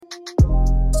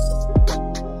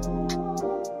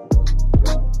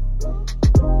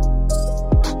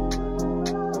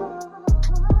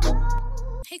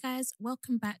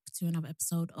welcome back to another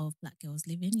episode of Black Girls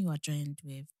Living. You are joined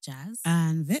with Jazz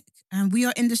and Vic, and we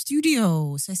are in the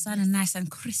studio, so it's sounding nice and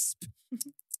crisp.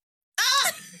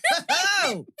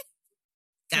 Oh,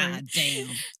 God damn!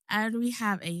 And we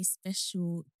have a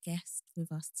special guest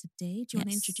with us today. Do you want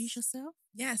to introduce yourself?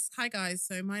 Yes. Hi guys.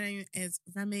 So my name is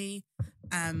Remy.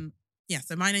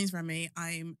 So my name's Remy.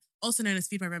 I'm also known as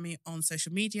Feed by Remy on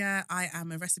social media. I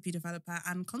am a recipe developer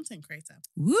and content creator.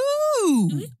 Woo!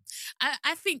 Mm-hmm.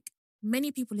 I think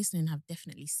many people listening have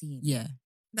definitely seen. Yeah.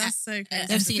 That's so crazy.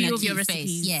 They've seen few a of your cute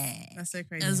recipes. face. Yeah. That's so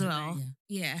crazy. As well.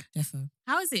 Yeah. Yeah. Defo.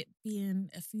 How is it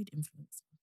being a food influencer?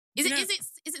 Is You it know-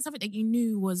 is it something that you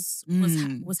knew was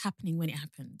happening when it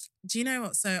happened? Do you know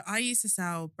what? So I used to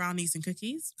sell brownies and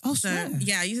cookies. Oh, so swear.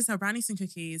 yeah, I used to sell brownies and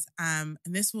cookies. And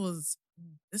this was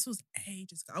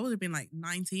ages ago. I would have been like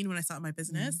 19 when I started my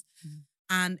business.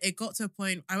 And it got to a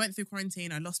point, I went through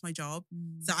quarantine, I lost my job.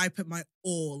 So I put my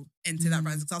all into that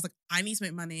brand because I was like, I need to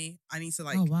make money. I need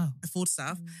to afford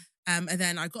stuff. And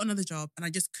then I got another job and I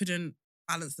just couldn't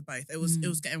balance the both. It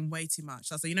was getting way too much.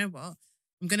 So I was like, you know what?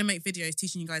 I'm going to make videos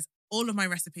teaching you guys all of my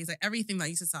recipes, like everything that I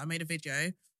used to start. I made a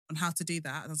video on how to do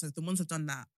that. And I was like, the ones I've done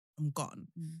that, I'm gone.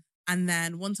 And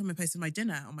then one time I posted my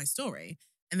dinner on my story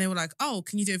and they were like, oh,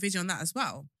 can you do a video on that as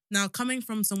well? Now, coming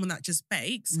from someone that just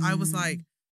bakes, I was like,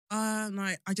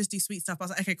 no, I just do sweet stuff. I was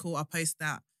like, okay, cool, I'll post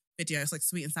that video. It's like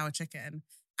sweet and sour chicken.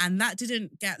 And that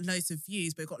didn't get loads of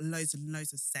views, but it got loads and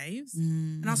loads of saves.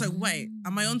 And I was like, wait,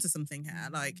 am I onto something here?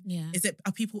 Like,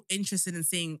 are people interested in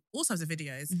seeing all types of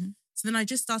videos? So then I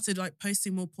just started like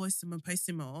posting more.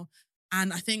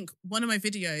 And I think one of my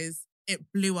videos, it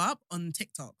blew up on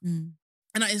TikTok.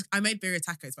 And I made birria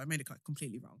tacos, but I made it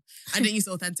completely wrong. I didn't use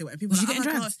the authentic way. And people were like, oh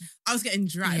my God, I was getting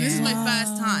dragged. Yeah. This is my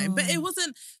first time. But it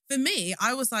wasn't, for me,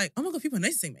 I was like, oh my God, people are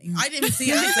noticing me. I didn't even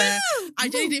see it I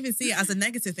didn't even see it as a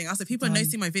negative thing. I was like, people are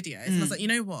noticing my videos. And I was like, you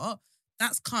know what?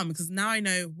 That's calm because now I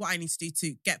know what I need to do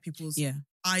to get people's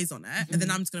eyes on it. And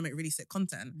then I'm just going to make really sick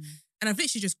content. And I've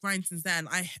literally just grind since then.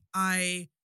 I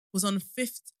was on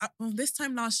this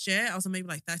time last year, I was on maybe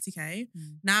like 30K.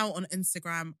 Now on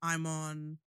Instagram, I'm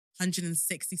on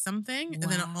 160 something. And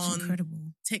then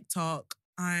on TikTok,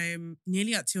 I'm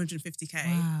nearly at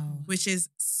 250K, which is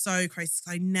so crazy.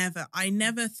 I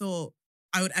never thought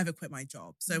I would ever quit my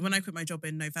job. So when I quit my job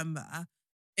in November,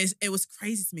 it was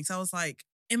crazy to me. So I was like,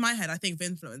 in my head, I think of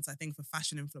influence, I think for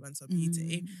fashion influence or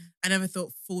beauty. I never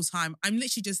thought full time. I'm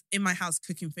literally just in my house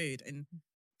cooking food and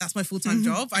that's my full-time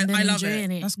job. I love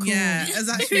it. That's cool. Yeah,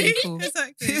 exactly. Really cool.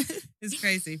 Exactly. It's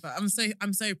crazy, but I'm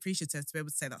so appreciative to be able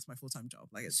to say that's my full-time job.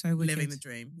 Like it's So living wicked. the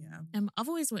dream. Yeah. I've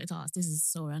always wanted to ask, this is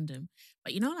so random,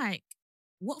 but you know, like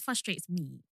what frustrates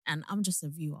me, and I'm just a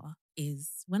viewer,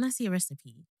 is when I see a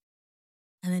recipe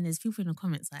and then there's people in the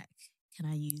comments like, can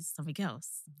I use something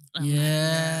else? I'm like,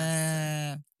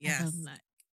 Yeah. Yes. I'm like,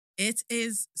 It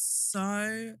is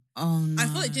so. Oh no. I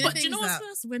feel like, but do you know what's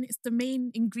worse? When it's the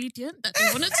main ingredient that they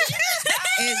want to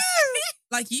it's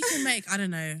like you can make, I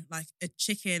don't know, like a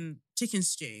chicken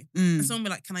stew. And someone will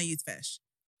be like, can I use fish?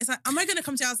 It's like, am I going to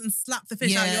come to your house and slap the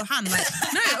fish out of your hand? Like,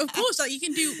 no, of course. Like, you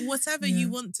can do whatever you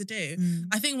want to do.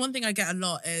 I think one thing I get a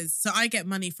lot is, so I get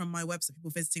money from my website,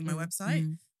 people visiting my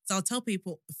website. So I'll tell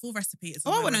people the full recipe is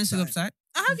on my I went onto the website.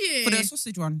 website. Have you? For the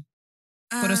sausage one.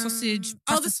 For the sausage. Oh,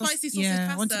 pasta the spicy sausage yeah,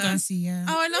 pasta. I want to go and see, Oh,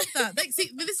 I love that. Like,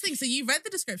 see, but this thing, so you read the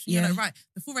description, you're like, right,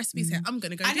 the full recipe's here. I'm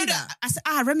going to go I do know that. I said,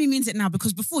 Remy means it now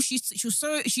because before she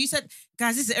said,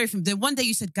 guys, this is everything. Then one day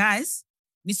you said, guys,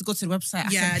 need to go to the website. I I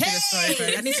said, did a story for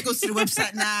it. I need to go to the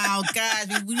website now,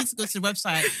 guys. We need to go to the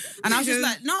website. And I was just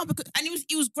like, no, because and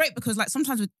it was great because like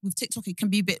sometimes with TikTok it can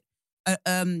be a bit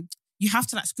you have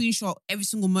to like screenshot every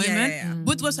single moment. Yeah.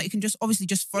 With the website you can just obviously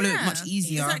just follow it much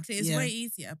easier. Exactly, it's way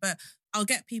easier. But I'll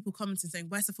get people commenting saying,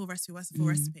 where's the full recipe? Where's the full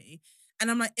recipe?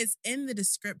 And I'm like, it's in the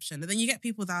description. And then you get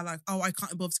people that are like, oh, I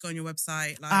can't bother to go on your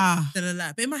website. Like,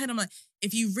 But in my head, I'm like,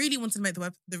 if you really wanted to make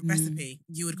the recipe,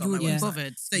 you would go on my website.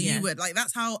 Bothered. So you would. Like,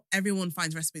 that's how everyone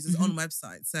finds recipes is on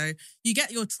websites. So you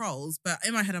get your trolls. But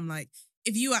in my head, I'm like,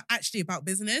 if you are actually about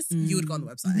business, you would go on the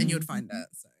website and you would find it.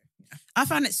 So, yeah. I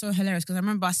found it so hilarious because I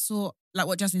remember I saw, like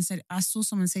what Jasmine said, I saw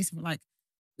someone say something like,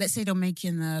 let's say they're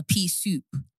making a pea soup.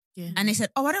 Yeah. And they said,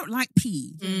 oh, I don't like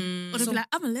pea. Or they'll be like,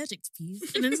 I'm allergic to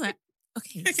peas. And then it's like,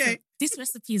 okay. So this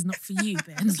recipe is not for you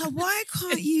then. It's like, why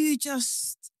can't you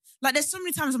just... Like, there's so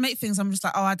many times I make things, I'm just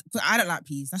like, oh, I don't like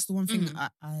peas. That's the one thing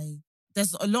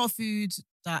there's a lot of food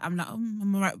that I'm like,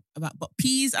 I'm all right about. But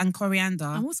peas and coriander...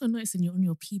 I'm also noticing you're on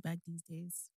your pea bag these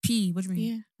days. Pea? What do you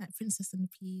mean? Yeah, like Princess and the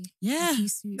Pea. Yeah. The pea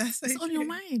soup. That's so it's on your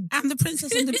mind. I'm the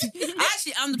princess and the pea. I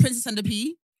actually am the princess and the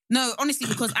pea. No, honestly,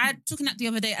 because I took a nap the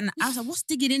other day and I was like, what's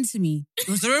digging into me? It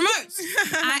was the remote.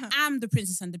 I am the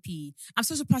princess and the pea. I'm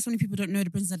so surprised how many people don't know the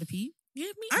princess and the pea. Yeah,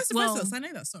 me. I'm surprised because I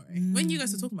know that story. When you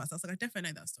guys were talking about it, I was like, I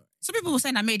definitely know that story. Some people were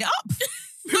saying I made it up.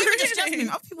 Not even just Jasmine.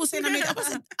 Other people saying I made it up. I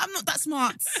said, I'm not that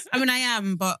smart. I mean, I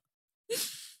am, but...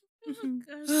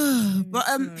 But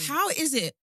how is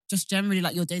it just generally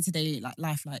like your day-to-day like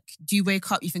life? Like, do you wake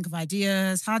up, you think of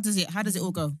ideas? How does it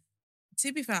all go?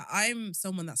 To be fair, I'm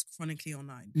someone that's chronically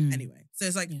online anyway. So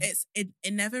it's like, it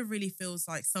never really feels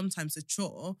like sometimes a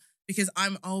chore because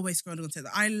I'm always scrolling on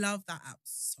TikTok. I love that app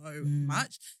so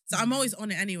much. So I'm always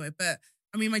on it anyway. But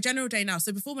I mean, my general day now,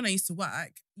 so before when I used to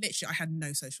work, literally I had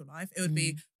no social life. It would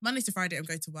be Monday to Friday, I'd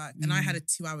go to work and I had a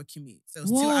 2-hour commute. So it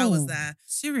was 2 hours there.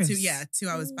 Serious? 2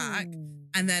 hours back.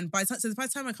 And then by the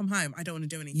time I come home, I don't want to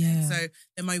do anything. Yeah. So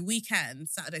then my weekend,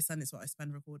 Saturday, Sunday is what I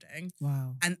spend recording.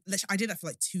 Wow. And literally, I did that for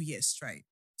like 2 years straight.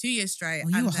 2 years straight. Oh,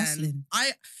 you and were then hustling.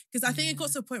 Because I think it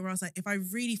got to a point where I was like, if I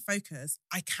really focus,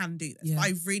 I can do this. Yeah. But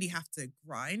I really have to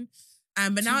grind.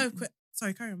 But now I've quit.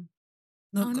 Sorry, carry on.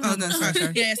 No,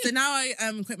 Sorry. Yeah, so now I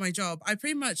quit my job. I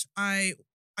pretty much I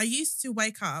used to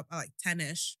wake up at like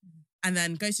 10ish and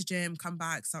then go to gym, come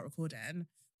back, start recording.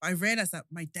 But I realized that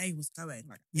my day was going.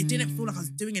 Like it didn't feel like I was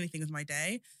doing anything with my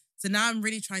day. So now I'm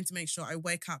really trying to make sure I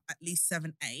wake up at least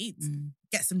 7, 8,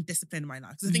 get some discipline in my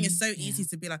life. Because I think it's so easy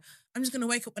to be like, I'm just gonna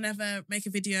wake up whenever, make a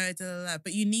video,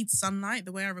 but you need sunlight.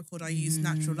 The way I record, I use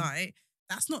natural light.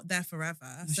 That's not there forever.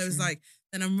 That's so it's true. like,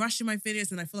 then I'm rushing my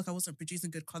videos and I feel like I wasn't producing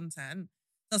good content.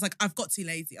 So I was like, I've got too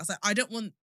lazy. I was like, I don't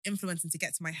want influencing to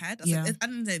get to my head. I was like, at the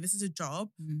end of the day, this is a job.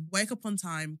 Wake up on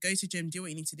time, go to gym, do what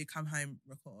you need to do, come home,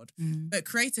 record. But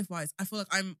creative wise, I feel like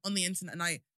I'm on the internet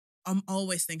and I'm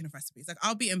always thinking of recipes. Like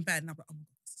I'll be in bed and I'll be like, oh my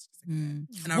God, this is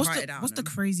just and I'll write it down. What's the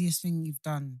craziest thing you've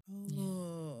done?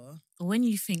 Oh. When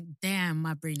you think, damn,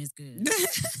 my brain is good.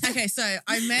 Okay, so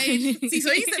I made. See, so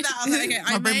when you said that, I was like, okay,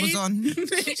 My brain was on.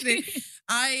 Literally,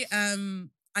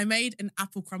 I made an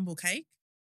apple crumble cake.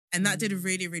 And that did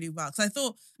really, really well. Because I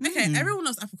thought, okay, everyone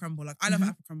loves apple crumble. Like, I love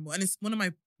apple crumble. And it's one of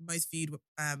my most viewed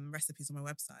recipes on my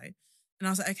website. And I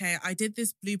was like, okay, I did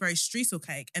this blueberry streusel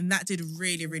cake. And that did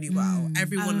really, really well. I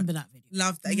Everyone remember that video.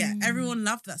 loved that. Yeah, everyone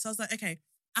loved that. So I was like, okay,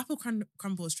 apple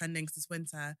crumble is trending because it's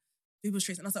winter. Blueberry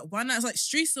streusel. And I was like, why not? I was like,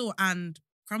 streusel and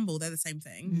crumble, they're the same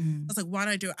thing. I was like, why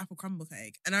don't I do an apple crumble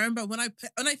cake? And I remember when I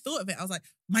thought of it, I was like,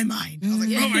 my mind. I was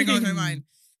like, oh my God, my mind.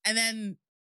 And then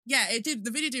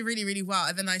the video did really, really well.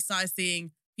 And then I started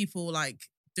seeing people like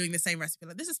doing the same recipe.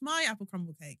 Like, this is my apple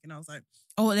crumble cake. And I was like,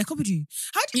 oh, they copied you.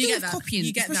 How do you get that? copying?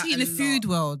 You get especially that in the food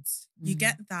world. You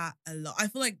get that a lot. I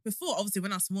feel like before, obviously,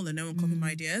 when I was smaller, no one copied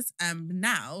my ideas.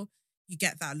 Now you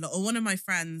get that a lot. Or one of my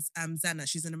friends, Zena,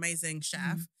 she's an amazing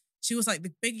chef. She was like,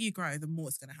 the bigger you grow, the more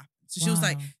it's going to happen. So she was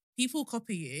like, people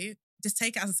copy you. Just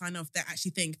take it as a sign off. They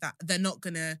actually think that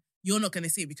you're not going to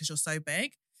see it because you're so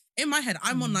big. In my head,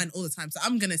 I'm online all the time, so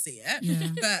I'm going to see it. Yeah.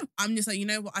 But I'm just like, you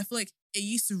know what? I feel like it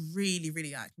used to really,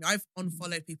 really irk me. I've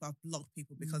unfollowed people, I've blocked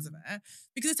people because of it.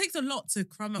 Because it takes a lot to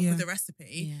come up with a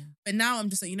recipe. Yeah. But now I'm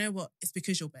just like, you know what? It's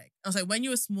because you're big. I was like, when you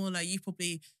were smaller, you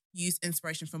probably used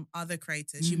inspiration from other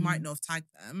creators. You might not have tagged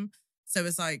them. So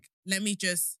it's like,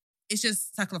 it's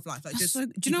just circle of life. Like, just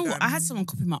do you know what? I had someone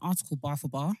copy my article bar for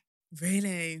bar.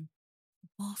 Really?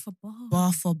 Bar for bar.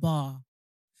 Bar for bar.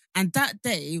 And that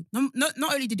day,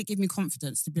 not only did it give me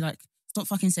confidence to be like, stop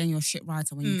fucking saying you're a shit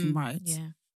writer when you can write. Yeah.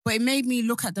 But it made me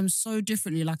look at them so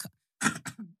differently. Like,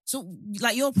 so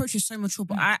like your approach is so mature,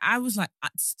 but I was like,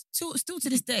 still to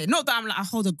this day, not that I'm like, I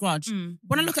hold a grudge.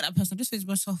 When I look at that person, I just think to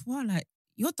myself, wow, like,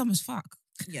 you're dumb as fuck.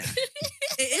 Yeah.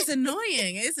 It is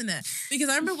annoying, isn't it? Because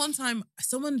I remember one time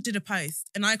someone did a post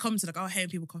and I commented like, oh, I hate when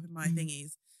people copy my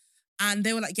thingies. And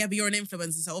they were like, yeah, but you're an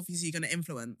influencer, so obviously you're going to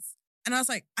influence. And I was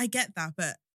like, I get that,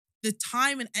 but the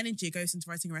time and energy goes into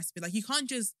writing a recipe. Like, you can't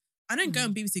just, I don't go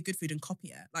on BBC Good Food and copy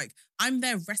it. Like, I'm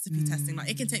there recipe testing. Like,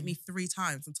 it can take me 3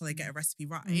 times until I get a recipe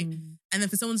right. And then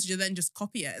for someone to then just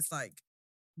copy it, it's like,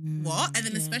 what? And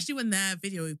then especially when their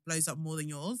video blows up more than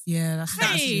yours. Yeah, that's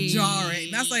jarring.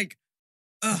 That's like,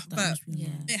 but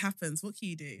it happens. What can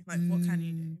you do? Like, what can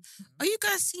you do? Are you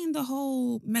guys seeing the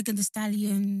whole Megan Thee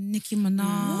Stallion, Nicki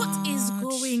Minaj? What is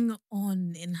going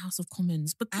on in House of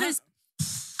Commons? Because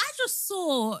I just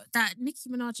saw that Nicki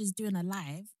Minaj is doing a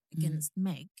live against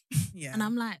Meg. Yeah. And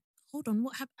I'm like, hold on,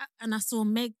 what happened? And I saw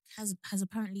Meg has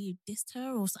apparently dissed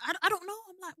her or so. I don't know.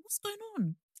 I'm like, what's going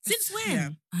on? Since when? Yeah.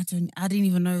 I didn't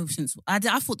even know since. I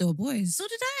thought they were boys. So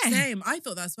did I. Same. I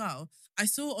thought that as well. I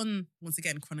saw once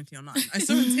again, chronically online, I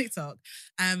saw on TikTok.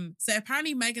 So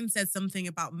apparently Megan said something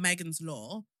about Megan's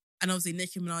Law. And obviously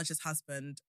Nicki Minaj's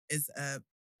husband is a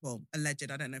well,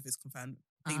 alleged, I don't know if it's confirmed,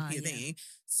 thingy. Yeah.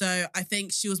 So I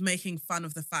think she was making fun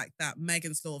of the fact that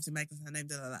Megan's Law, obviously Megan's her name,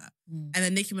 and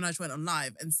then Nicki Minaj went on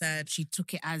live and said She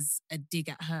took it as a dig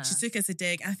at her. she took it as a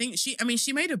dig. I think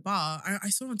she made a bar. I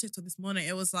saw on TikTok this morning.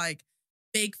 It was like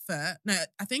big foot. No,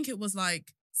 I think it was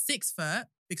like 6 foot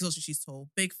because also she's tall.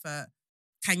 Big foot.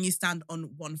 Can you stand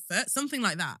on 1 foot? Something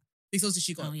like that. Because also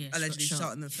she got allegedly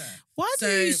shot in the foot. Why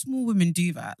do small women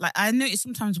do that? Like, I notice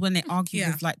sometimes when they argue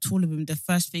with like taller women, the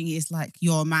first thing is like,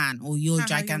 you're a man or you're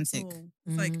gigantic.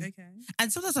 It's like, okay.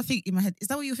 And sometimes I think in my head, is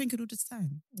that what you're thinking all this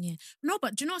time? Yeah. No,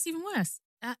 but do you know what's even worse?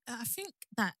 I think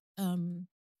that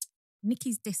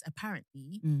Nikki's diss,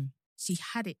 apparently, she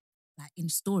had it like in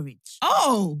storage.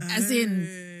 Oh! As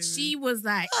in, she was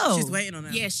like... She's waiting on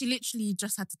it. Yeah, she literally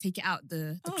just had to take it out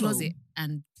the closet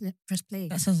and press play.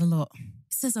 That says a lot.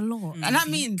 It says a lot. And that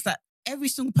means that every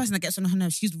single person that gets on her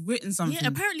nerves, she's written something. Yeah,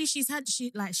 apparently she's had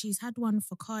one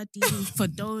for Cardi, for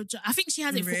Doja. I think she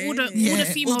has it for all the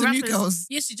female all the rappers. new girls.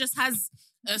 Yeah, she just has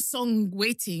a song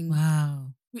waiting. Wow.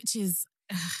 Which is...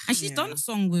 and she's done a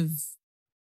song with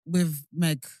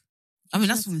Meg. I mean,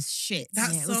 that song is shit.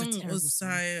 That song was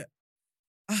so...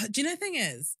 do you know the thing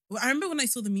is? I remember when I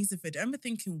saw the music video, I remember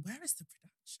thinking, where is the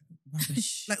production?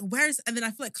 Rubbish. Like, where is... And then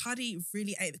I feel like Cardi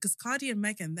really ate... Because Cardi and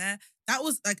Megan, that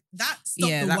was like... That stopped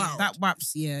the world. That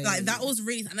waps, that was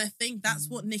really... And I think that's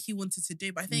what Nicki wanted to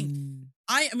do. But I think...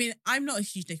 I mean, I'm not a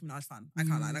huge Nicki Minaj fan. I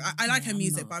can't lie. Like, I like her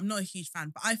music, but I'm not a huge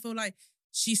fan. But I feel like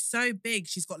she's so big,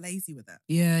 she's got lazy with it.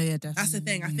 Yeah, definitely. That's the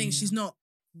thing. I think she's not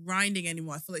grinding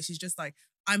anymore. I feel like she's just like,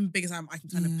 I'm big as I am. I can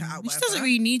kind of put out whatever. She doesn't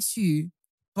really need to.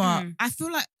 But I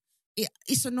feel like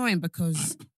it's annoying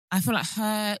because I feel like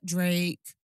her, Drake,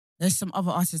 there's some other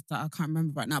artists that I can't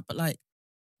remember right now, but like,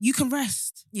 you can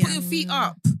rest. Put your feet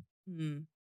up.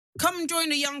 Come and join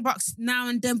the Young Bucks now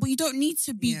and then, but you don't need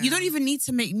to be, you don't even need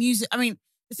to make music. I mean,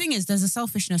 the thing is, there's a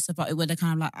selfishness about it where they're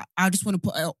kind of like, I just want to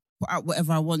put out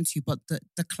whatever I want to, but the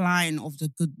decline of the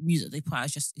good music they put out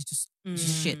is just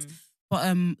shit.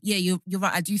 But you're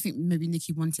right. I do think maybe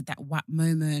Nicki wanted that WAP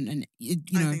moment, and you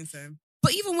know. I think so.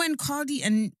 But even when Cardi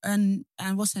and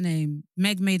what's her name,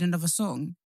 Meg made another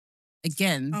song,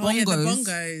 again, bongos, yeah, the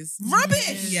bongos,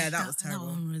 rubbish. Yeah, that was terrible.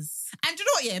 That one was... And you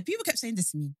know what? Yeah, people kept saying this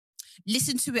to me.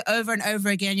 Listen to it over and over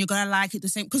again. You're gonna like it the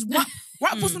same. Because what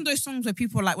was one of those songs where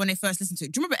people like when they first listened to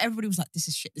it? Do you remember everybody was like, "This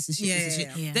is shit. This is shit. This is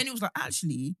shit." Yeah. Then it was like,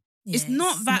 actually, it's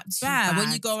not that bad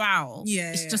when you go out.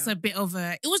 Yeah, it's just a bit of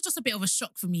a. It was just a bit of a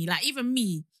shock for me. Like even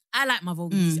me, I like my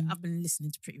vulgar music. I've been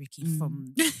listening to Pretty Ricky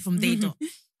from day dot.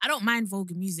 I don't mind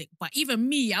vulgar music, but even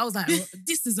me, I was like,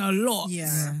 this is a lot.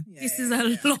 This is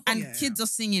a lot. And kids are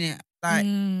singing it. Like,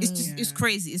 it's just, it's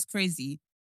crazy. It's crazy.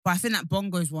 But I think that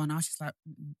bongos one, I was just like,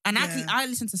 and I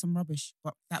listened to some rubbish,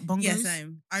 but that bongos. Yeah,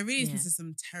 same. I really listened to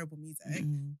some terrible music.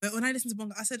 But when I listened to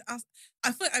bongo, I feel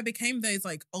like I became those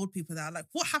like old people that are like,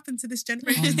 what happened to this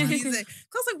generation's music? Because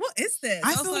I was like, what is this?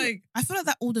 I feel like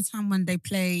that all the time when they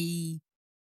play,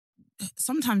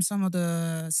 sometimes some of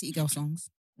the City Girl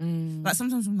songs. Like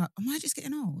sometimes I'm like, am I just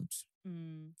getting old?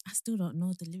 I still don't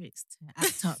know the lyrics to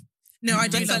Act Up. No, I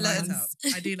do love Act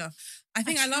Up. I do love. I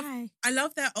think I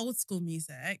love their old school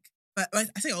music. But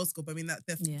I say old school, but I mean that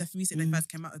the music they first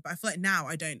came out with. But I feel like now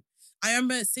I don't. I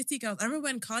remember City Girls. I remember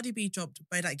when Cardi B dropped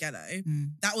Bodak Yellow.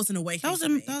 That was an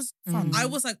awakening. That was fun. I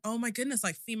was like, oh my goodness,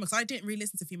 like female. Because I didn't really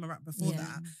listen to female rap before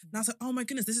that. And I was like, oh my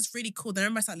goodness, this is really cool. Then I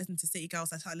remember I started listening to City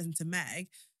Girls. I started listening to Meg.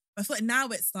 But I feel like now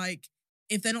it's like,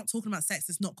 if they're not talking about sex,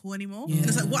 it's not cool anymore. And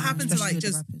it's like, what happened to like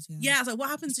just rappers, I was like, what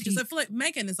happened to just? I feel like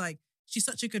Megan is like, she's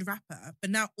such a good rapper, but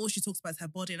now all she talks about is her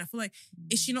body. And I feel like,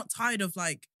 is she not tired of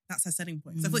like, that's her selling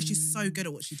point? Because I feel like she's so good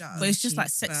at what she does. But it's just like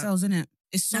sex sells, isn't it?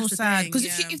 It's so sad. Because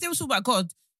if they were talking about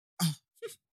God,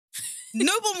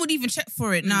 no one would even check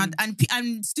for it now.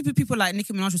 And stupid people like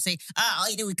Nicki Minaj would say, oh, all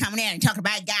you do is come in there and talk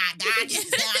about God. God is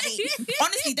God.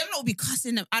 Honestly, them lot will be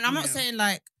cussing them. And I'm not saying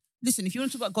like, listen, if you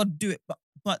want to talk about God, do it.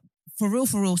 But for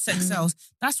real, sex sells.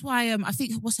 That's why I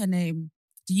think, what's her name?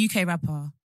 The UK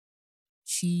rapper.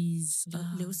 She's...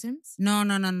 Little Sims? No.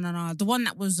 The one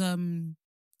that was...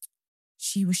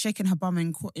 she was shaking her bum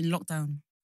in lockdown.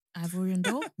 Ivorian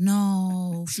Doll?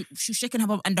 No. She was shaking her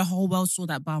bum and the whole world saw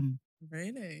that bum.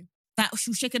 Really?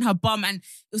 She was shaking her bum and it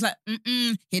was like,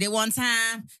 hit it one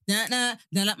time,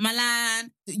 done up my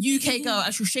line. The UK girl,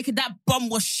 and she was shaking, that bum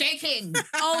was shaking.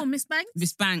 Oh, Miss Banks?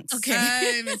 Miss Banks.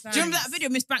 Okay. Miss Banks. Do you remember that video,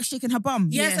 Miss Banks shaking her bum?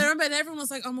 Yes, I remember. And everyone was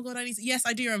like, oh my God, I need to... Yes,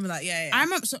 I do remember that. Yeah. I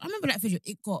remember that video.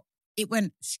 It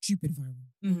went stupid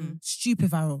viral. Stupid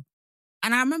viral.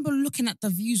 And I remember looking at the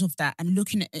views of that and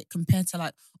looking at it compared to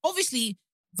like, obviously,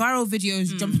 viral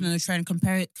videos jumping on the trend,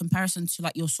 comparison to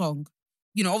like your song.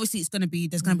 you know, obviously there's gonna be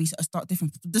a stark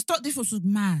difference. The stark difference was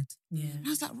mad. Yeah. And I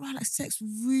was like, right, like sex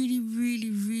really, really,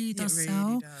 really does really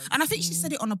sell. does. And I think she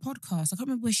said it on a podcast. I can't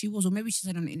remember where she was, or maybe she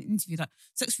said it on an interview, like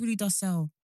sex really does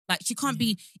sell. Like she can't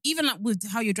be, even like with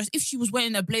how you're dressed, if she was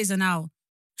wearing a blazer now,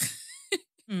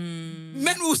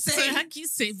 men will say, So how can you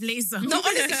say blazer? no,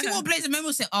 honestly, if she wore a blazer, men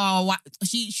will say, oh,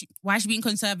 why is she being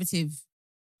conservative?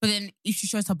 But then if she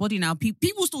shows her body now,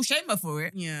 people still shame her for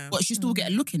it. Yeah. But she still get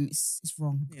a look in. It's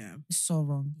wrong. Yeah. It's so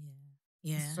wrong.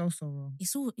 Yeah. It's so wrong.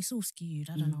 It's all skewed.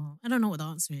 I don't know. I don't know what the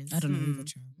answer is. I don't know either,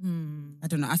 child. Mm. I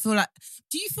don't know. I feel like,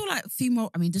 do you feel like female,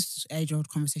 I mean, this is age-old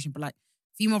conversation, but like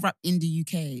female rap in the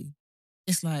UK,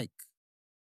 it's like,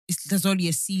 there's only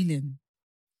a ceiling.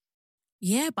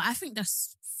 Yeah, but I think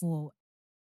that's for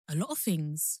a lot of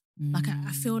things. Like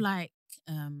I feel like,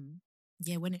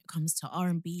 when it comes to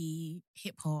R&B,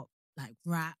 hip hop, like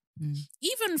rap,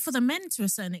 even for the men to a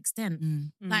certain extent,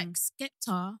 like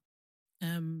Skepta,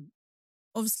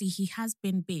 obviously he has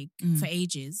been big for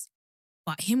ages,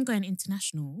 but him going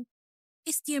international,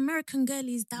 it's the American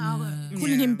girlies that are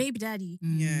calling him baby daddy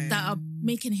that are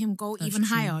making him go even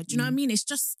higher. Do you know what I mean? It's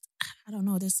just, I don't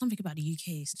know, there's something about the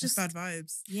UK. It's just bad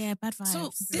vibes. Yeah, bad vibes.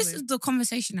 So this is the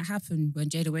conversation that happened when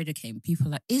Jada Wader came. People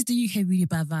are like, is the UK really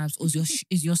bad vibes, or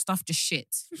is your stuff just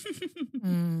shit?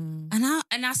 And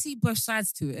I see both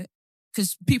sides to it,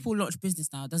 because people launch business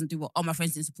now. It doesn't do what, oh, my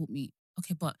friends didn't support me.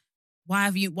 Okay, but why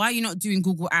are you not doing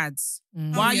Google ads?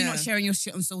 Why are you not sharing your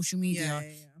shit on social media?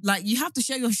 Like, you have to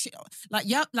share your shit. Like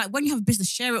when you have a business,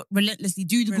 share it relentlessly.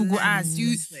 Do the Google ads.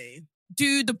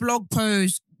 Do the blog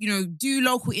posts. You know, do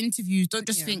local interviews. Don't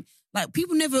just think, like,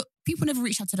 people never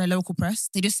reach out to their local press.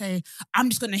 They just say, I'm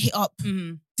just gonna hit up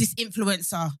this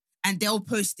influencer and they'll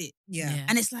post it. Yeah.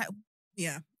 And it's like,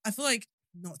 I feel like,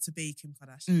 not to be Kim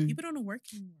Kardashian, people don't want to work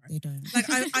anymore. They don't. Like,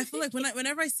 I feel like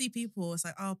whenever I see people, it's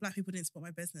like, oh, black people didn't support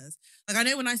my business. Like, I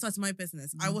know when I started my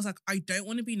business, I was like, I don't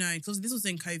want to be known, because this was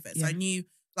in COVID, so I knew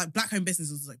like black-owned business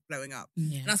was like blowing up.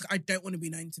 And I was like, I don't want to be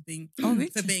known to being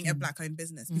for being a black-owned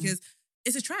business, because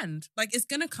it's a trend. Like, it's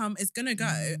gonna come, it's gonna go,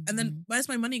 and then where's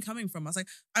my money coming from? I was like,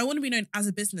 I want to be known as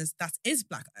a business that is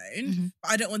black-owned,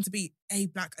 but I don't want to be a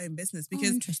black-owned business,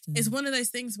 because it's one of those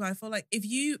things where I feel like if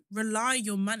you rely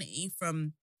your money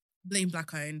from being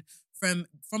black-owned, from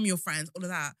your friends, all of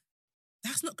that,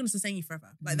 that's not going to sustain you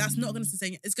forever. Like, that's not going to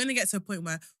sustain you. It's going to get to a point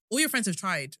where all your friends have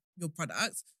tried your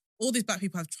product, all these black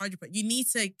people have tried your product. You need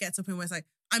to get to a point where it's like,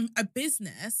 I'm a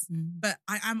business, but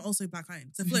I am also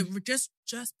black-owned. So I feel like just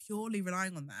purely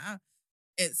relying on that,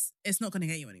 it's not going to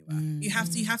get you anywhere. You have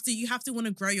to want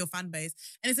to grow your fan base.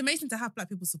 And it's amazing to have black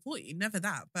people support you, never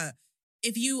that. But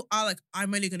if you are like,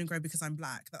 I'm only going to grow because I'm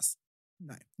black, that's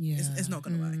no. It's not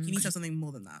going to work. You need to have something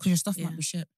more than that. Because your stuff might be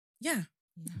shit. Yeah.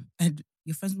 And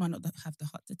your friends might not have the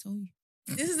heart to tell you.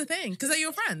 This is the thing. Because they're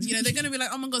your friends. You know, they're going to be like,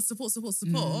 oh my God, support.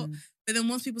 But then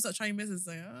once people start trying business, it's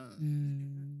like,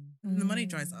 and the money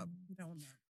dries up. You don't want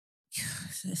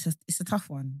that. It's a tough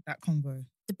one, that combo.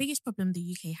 The biggest problem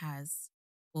the UK has,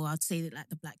 or I'd say that like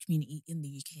the black community in the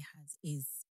UK has, is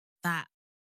that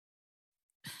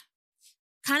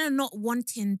kind of not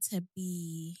wanting to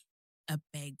be a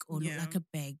beg or look like a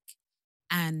beg.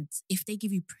 And if they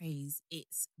give you praise,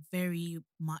 it's very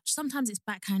much, sometimes it's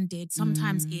backhanded,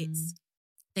 sometimes it's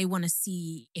they want to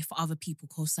see if other people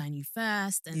co-sign you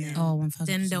first, and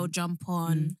then they'll jump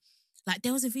on. Like,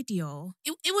 there was a video,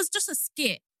 it was just a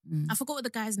skit. I forgot what the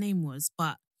guy's name was,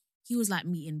 but he was like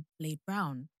meeting Blade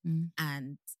Brown,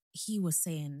 and he was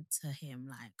saying to him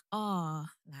like, oh,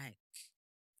 like,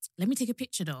 let me take a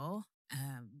picture though,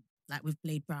 like with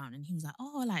Blade Brown. And he was like,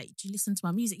 oh, like, do you listen to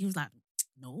my music? He was like,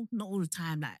 no, not all the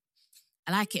time. Like,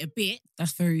 I like it a bit.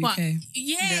 That's very UK.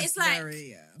 It's like,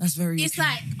 that's very it's UK.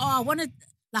 like, oh, I want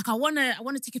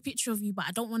to take a picture of you, but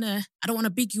I don't want to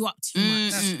big you up too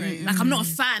much. That's great. Like, I'm not a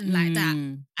fan like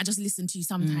that. I just listen to you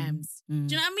sometimes. Do you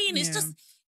know what I mean? It's just,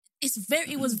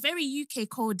 it was very UK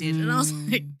coded, and I was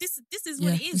like, this is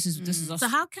what it is. This is us. So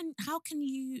how can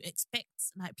you expect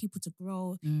like people to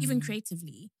grow even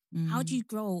creatively? How do you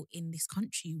grow in this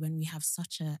country when we have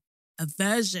such a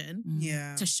aversion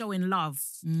to showing love?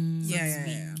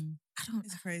 Yeah.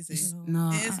 It's crazy.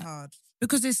 It is hard.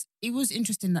 Because it was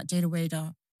interesting that Jada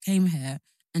Wader came here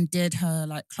and did her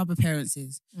like club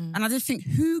appearances. And I just think,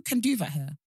 who can do that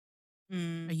here?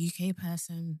 A UK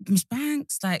person. Miss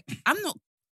Banks, like, I'm not.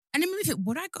 And then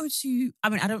would I go to, I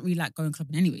mean, I don't really like going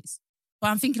clubbing anyways, but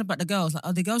I'm thinking about the girls. Like,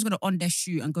 are the girls going to on their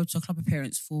shoe and go to a club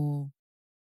appearance for,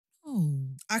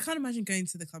 I can't imagine going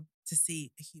to the club to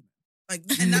see a human. Like,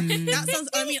 and that sounds,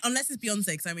 I mean, unless it's Beyonce,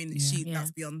 because I mean,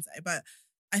 that's Beyonce. But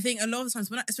I think a lot of the times,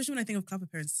 especially when I think of club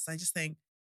appearances, I just think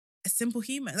a simple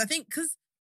human. I think because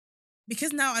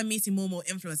because now I'm meeting more and more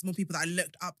influencers, more people that I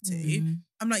looked up to.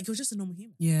 I'm like, you're just a normal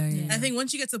human. Yeah. And I think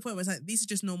once you get to the point where it's like, these are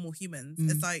just normal humans,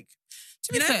 it's like,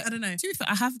 to be fair, I don't know. To be fair,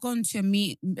 I have gone to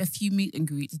a few meet and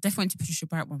greets. Definitely went to Patricia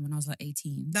Bright one when I was like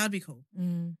 18. That'd be cool.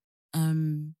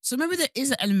 So maybe there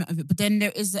is an element of it, but then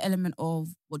there is the element of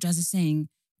what Jazz is saying.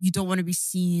 You don't want to be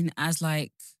seen as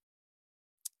like,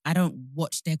 I don't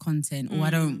watch their content, or I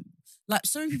don't. Like,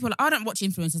 so many people are like, I don't watch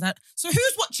influencers. So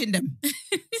who's watching them?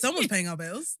 Someone's paying our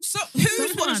bills. So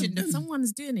who's watching them?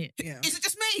 Someone's doing it. Yeah. Is it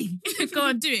just me? Go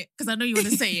on, do it, because I know you want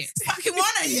to say it. It's fucking one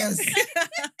of yours.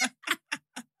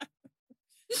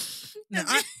 No,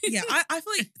 I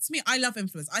feel like, to me, I love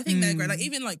influence. I think they're great. Like,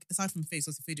 even like, aside from food,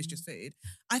 so food is just food.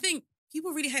 I think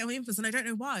people really hate on influence, and I don't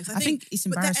know why. So I think it's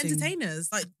but they're embarrassing. entertainers.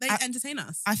 Like, they entertain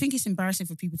us. I think it's embarrassing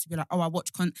for people to be like, oh, I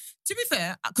watch content. To be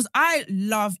fair, because I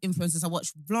love influencers. I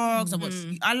watch vlogs.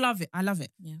 I love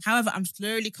it. Yeah. However, I'm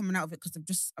slowly coming out of it because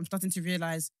I'm starting to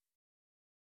realise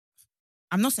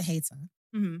I'm not a hater.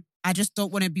 I just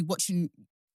don't want to be watching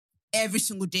every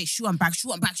single day, shoe and bag.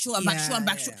 There's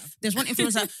one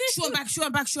influencer, shoe and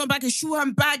bag, and shoe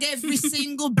and bag every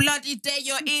single bloody day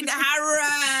you're in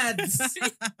Harrods.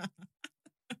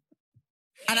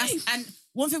 And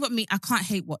one thing about me, I can't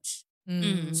hate watch.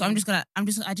 So I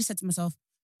just said to myself,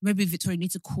 maybe Victoria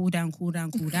needs to cool down.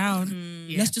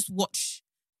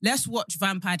 Let's watch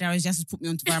Vampire Diaries. Just put me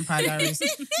onto Vampire Diaries.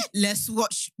 Let's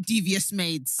watch Devious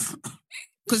Maids.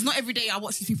 Because not every day I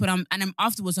watch these people and I'm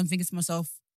afterwards I'm thinking to myself,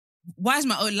 why is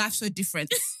my own life so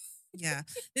different? Yeah.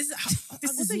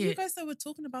 Was it you guys that were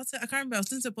talking about it? I can't remember. I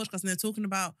was listening to a podcast and they're talking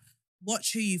about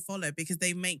watch who you follow because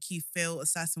they make you feel a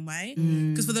certain way.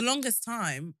 Because for the longest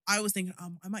time, I was thinking,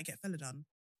 I might get filler done.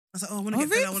 I was like, I want to get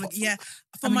filler. I want to,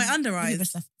 for my under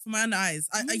eyes. For my under eyes.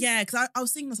 Because I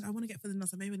was thinking, I was like, I want to get filler. And I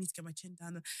was like, maybe I need to get my chin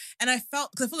down. And I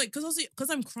felt, because I feel like, because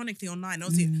I'm chronically online,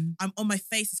 obviously, I'm on my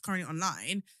face is currently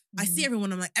online. I see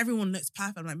everyone, I'm like, everyone looks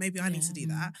perfect. I'm like, maybe I need to do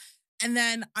that. And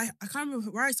then I can't remember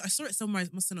where I saw it somewhere, I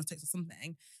must have text or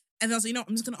something. And I was like,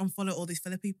 I'm just going to unfollow all these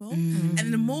filler people. And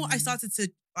then the more I started to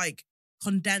like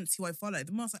condense who I follow,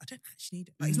 the more I was like, I don't actually need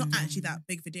it. Like, it's not actually that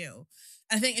big of a deal.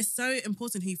 And I think it's so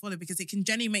important who you follow because it can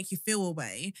genuinely make you feel a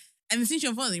way. And as soon as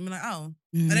you unfollow them, you're like, oh,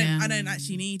 I don't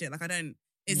actually need it. Like, I don't.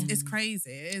 It's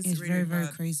crazy. It's really very, very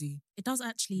crazy. It does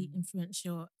actually influence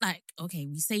your, like, okay,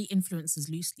 we say influencers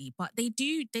loosely, but they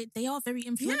are very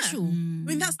influential. I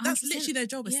mean, that's 100%. literally their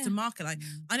job is to market. Like,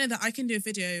 I know that I can do a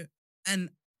video and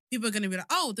people are going to be like,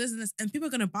 oh, there's this, and people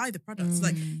are going to buy the products.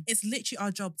 Like, it's literally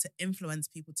our job to influence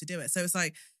people to do it. So it's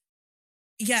like,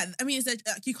 yeah, I mean,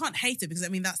 you can't hate it because, I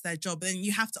mean, that's their job. But then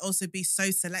you have to also be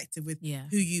so selective with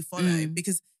who you follow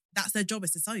because that's their job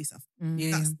is to sell you stuff.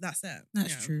 That's it.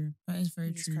 That's true. That is very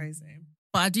it's true. Crazy.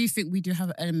 But I do think we do have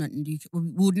an element. We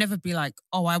would never be like,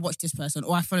 oh, I watch this person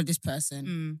or I follow this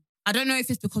person. I don't know if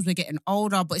it's because we're getting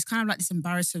older, but it's kind of like this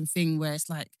embarrassing thing where it's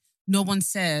like no one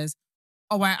says,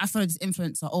 oh, I follow this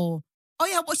influencer or, oh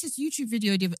yeah, I watched this YouTube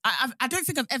video. I don't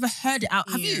think I've ever heard it out.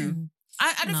 Have you?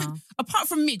 I don't think, apart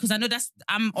from me, because I know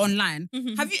I'm online.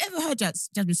 Have you ever heard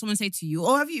Jasmine, someone say to you,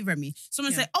 or have you, Remy,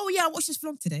 someone say, oh yeah, I watched this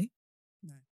vlog today?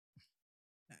 No.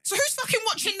 So who's fucking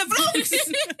watching the vlogs?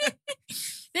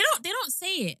 They don't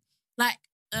say it. Like,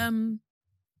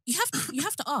 you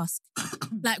have to ask.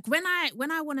 Like when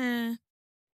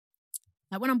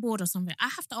I'm bored or something, I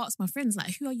have to ask my friends,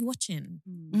 like, who are you watching?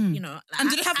 You know, like, and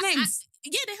do they have names?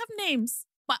 Yeah, they have names.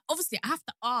 But obviously, I have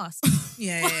to ask.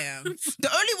 Yeah. The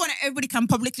only one that everybody can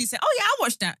publicly say, oh yeah, I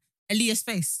watched that. Elia's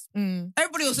face.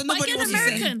 Everybody else, nobody wants to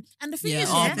say. American. And the thing is,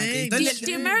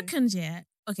 the Americans,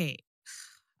 okay,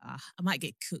 I might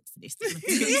get cooked for this.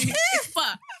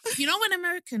 But you know when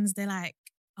Americans, they're like,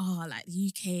 oh, like the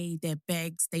UK, they're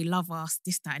begs, they love us,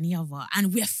 this, that, and the other.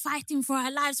 And we're fighting for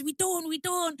our lives. We don't.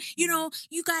 You know,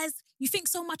 you guys, you think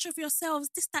so much of yourselves,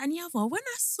 this, that, and the other. When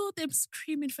I saw them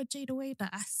screaming for Jada Wader,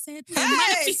 I said,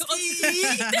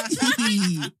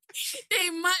 they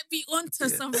might be onto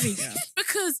something. Yeah.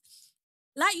 Because,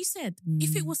 like you said,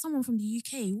 if it was someone from the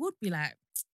UK, it would be like,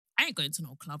 I ain't going to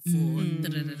no club for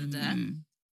da-da-da-da-da.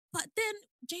 But then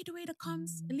Jada Wader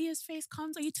comes, Elia's face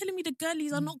comes. Are you telling me the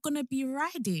girlies are not going to be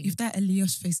riding? If that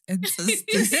Elia's face enters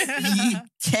this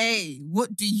UK,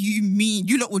 what do you mean?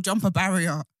 You lot will jump a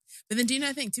barrier. But then do you know,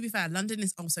 I think, to be fair, London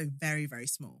is also very, very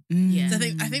small. Yeah. So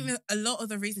I think that a lot of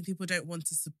the reason people don't want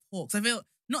to support, because I feel,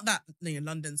 not that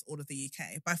London's all of the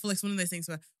UK, but I feel like it's one of those things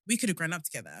where we could have grown up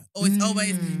together. Or it's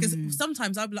always, because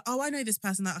sometimes I'll be like, oh, I know this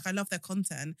person, like I love their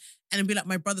content. And it'll be like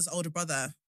my brother's older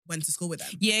brother went to school with them.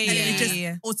 Yeah, And yeah, it just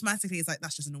yeah. automatically is like,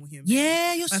 that's just a normal human being.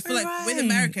 Yeah, you're I so feel like right. with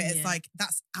America, it's Yeah. like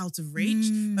that's out of reach.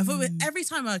 I feel with every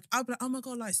time I'll be like, oh my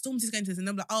God, like Stormzy's going to this, and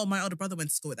they'll be like, oh, my older brother went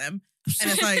to school with them.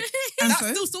 And it's like, And that's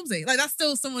so? still Stormzy. Like that's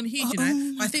still someone huge, you know?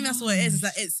 Oh But I think that's what it is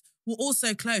that we're all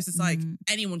so close. It's like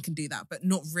anyone can do that, but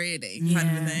not really kind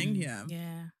of a Yeah. thing. Yeah.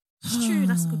 Yeah. It's true.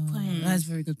 That's a good point. That's a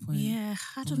very good point. Yeah.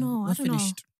 I don't Oh, know. we're I don't know.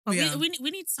 finished. But Yeah. we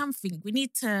need something. We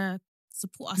need to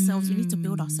support ourselves. We need to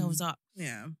build ourselves up.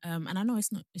 Yeah. And I know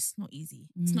it's not easy.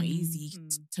 It's not easy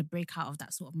Mm. to break out of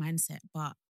that sort of mindset,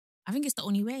 but I think it's the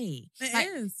only way. It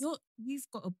is. You've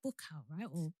got a book out, right?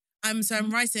 Or So I'm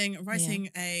writing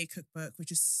a cookbook,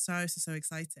 which is so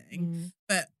exciting. Mm.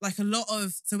 But like a lot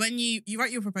of, so when you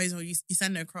write your proposal, you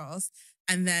send it across,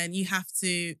 and then you have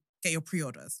to get your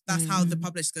pre-orders. That's how the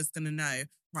publisher's going to know,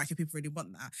 right, if people really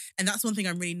want that. And that's one thing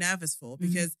I'm really nervous for,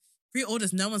 because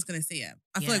pre-orders, no one's going to see it.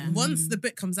 I feel like once the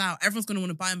book comes out, everyone's going to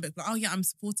want to buy a book, but oh yeah, I'm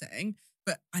supporting,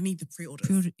 but I need the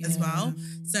pre-orders as well.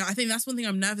 So I think that's one thing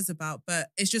I'm nervous about,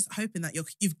 but it's just hoping that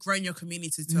you've grown your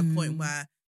community to a point where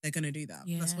they're going to do that.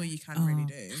 That's what you can really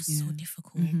do. So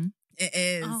difficult. It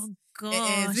is. Oh gosh.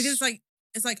 It is. Because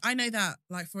it's like, I know that,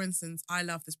 like, for instance, I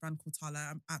love this brand called Tala.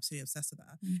 I'm absolutely obsessed with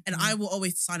her. And I will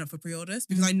always sign up for pre-orders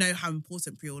because I know how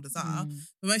important pre-orders are.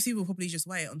 But most people probably just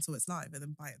wait until it's live and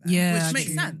then buy it then. Yeah, which makes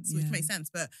true. sense. Which makes sense.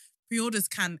 But pre-orders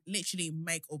can literally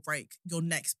make or break your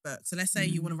next book. So let's say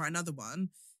you want to write another one.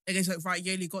 They're going to be like, right,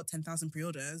 you only got 10,000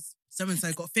 pre-orders.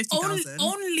 So-and-so got 50,000.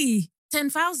 Only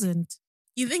 10,000.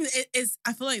 You think it is,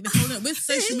 I feel like the problem with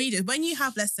social media, when you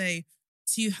have, let's say,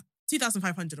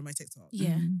 2,500 on my TikTok,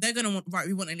 Yeah. they're going to want, right,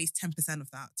 we want at least 10% of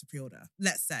that to pre-order,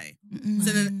 let's say.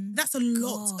 So then that's a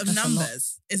lot of That's a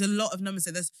numbers. It's a lot of numbers.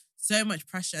 So there's so much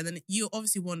pressure. And then you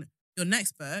obviously want your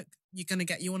next book, you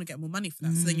want to get more money for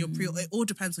that. So then it all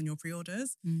depends on your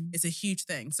pre-orders. It's a huge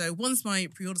thing. So once my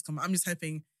pre-orders come, I'm just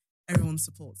hoping everyone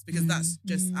supports, because that's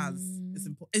just as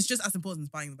important. It's just as important as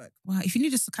buying the book. Wow, if you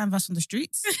need us to canvas on the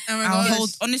streets, Oh my I'll gosh, hold,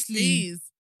 honestly, please.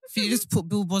 if you just put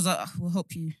billboards up, we'll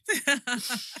help you.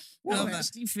 Well, Love it.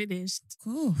 actually finished.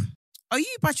 Cool. Are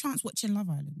you by chance watching Love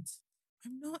Island?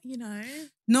 I'm not, you know.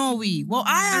 No, well,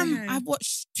 I am. Okay. I've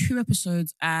watched 2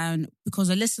 episodes, and because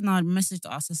a listener messaged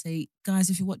us to say, guys,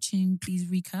 if you're watching, please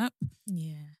recap.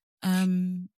 Yeah.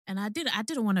 Um, And I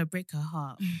didn't want to break her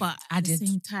heart, but I at the did.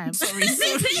 same time, sorry.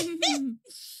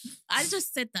 I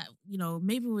just said that,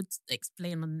 maybe we'll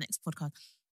explain on the next podcast.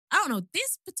 I don't know.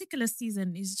 This particular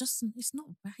season is just, it's not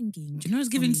banging. Do you know what's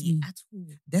for given to me me? at all?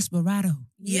 Desperado.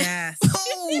 Yes.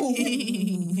 Oh.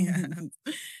 Yeah.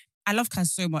 I love Kaz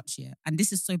so much, yeah. And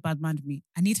this is so bad man of me.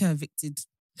 I need her evicted.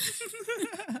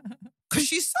 Because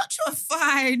she's such a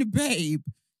fine babe.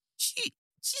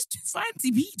 She's too fine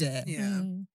to be there. Yeah.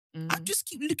 I just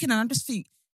keep looking and I just think,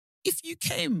 if you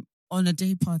came on a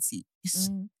day party, it's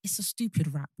a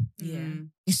stupid rap. Yeah.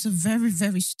 It's a very,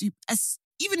 very stupid.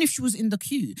 Even if she was in the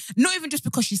queue, not even just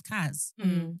because she's Kaz,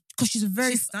 because she's a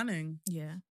very She's stunning.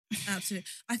 Yeah. Absolutely.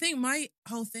 I think my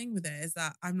whole thing with it is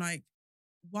that I'm like,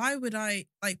 why would I,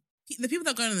 like, the people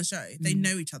that go on the show, they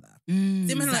know each other. Like, if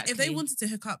they Exactly. wanted to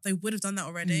hook up, they would have done that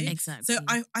already. Exactly. So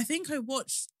I think I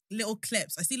watched little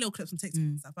clips. I see little clips on TikTok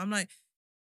and stuff. I'm like,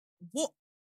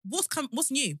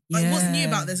 what's new? Like, what's new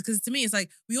about this? Because to me, it's like,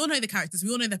 we all know the characters, we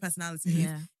all know their personalities.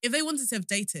 Yeah. If they wanted to have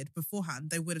dated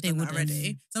beforehand, they would have They done that would've.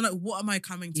 already. So I'm like, what am I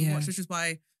coming to watch? Which is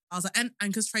why I was like, and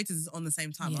because Traitors is on the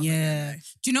same time. I was like, Yeah.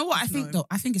 Do you know what I think No. though?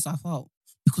 I think it's our fault.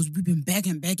 Because we've been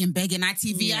begging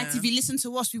ITV, Yeah. ITV, listen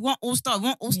to us. We want All Star,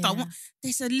 Yeah.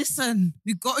 They said, listen,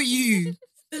 we got you.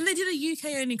 Then they did a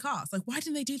UK only cast. Like, why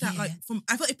didn't they do that? Yeah. Like,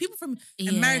 I feel like people from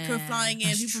America were flying in,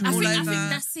 That's people true. from I all think over.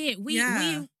 that's it. We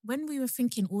when we were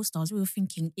thinking All Stars, we were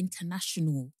thinking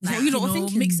international. Is that Like, what you lot were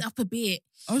thinking? mix it up a bit.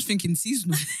 I was thinking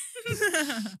seasonal.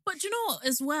 But do you know what,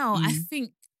 as well, I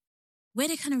think where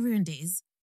they kind of ruined it is,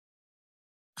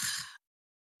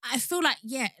 I feel like,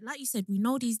 like you said, we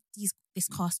know this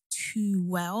cast too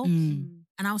well. And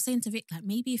I was saying to Vic, like,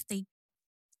 maybe if they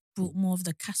brought more of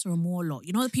the Casa Amor lot,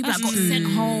 the people that got That's sent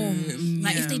true. home.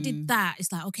 Like, if they Yeah. did that,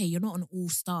 it's like, okay, you're not an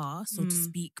all-star, so to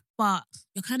speak, but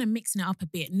you're kind of mixing it up a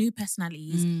bit. New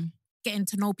personalities, getting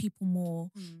to know people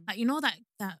more. Like,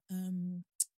 that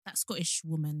Scottish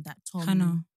woman that Tom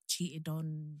Hannah. cheated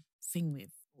on thing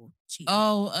with, or cheated.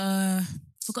 Oh,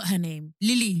 Forgot her name.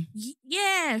 Lily.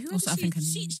 Yeah, who was Also, I think her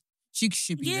she? name. She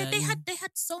should be Yeah, there, they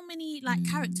had so many like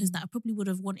characters that I probably would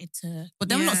have wanted to. But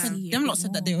them lot Yeah. said, see a them bit lot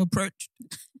said that more. they were approached.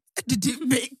 They didn't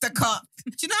make the cut.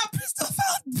 Do you know how pissed off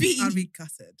I'd be? I'd be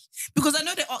gutted. Because I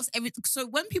know they ask everything. So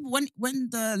when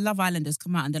the Love Islanders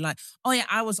come out and they're like, "Oh yeah,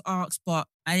 I was asked, but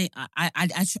I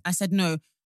said no."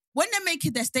 When they're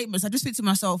making their statements, I just think to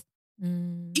myself,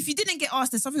 if you didn't get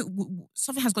asked, there's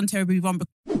something has gone terribly wrong.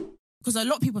 Because a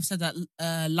lot of people have said that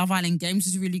Love Island Games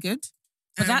is really good.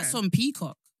 But that's on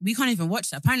Peacock. We can't even watch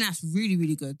that. Apparently that's really,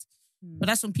 really good. But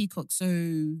that's on Peacock. So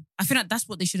I feel like that's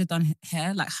what they should have done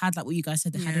here. Like had like what you guys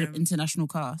said, they had an international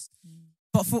cast.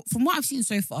 But from what I've seen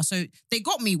so far, so they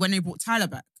got me when they brought Tyler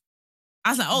back. I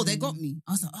was like, oh, they got me.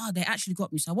 I was like, oh, they actually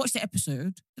got me. So I watched the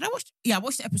episode. Did I watch? Yeah, I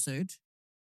watched the episode.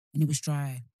 And it was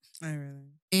dry. Oh,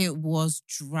 really? It was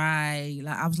dry.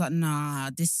 Like I was like, nah,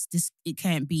 this it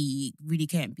can't be. It really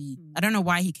can't be. I don't know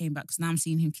why he came back because now I'm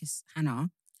seeing him kiss Hannah.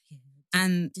 Yeah,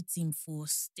 and it did seem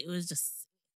forced. It was just,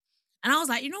 and I was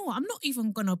like, you know what? I'm not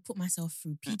even gonna put myself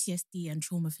through PTSD and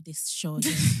trauma for this show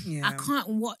again. I can't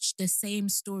watch the same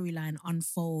storyline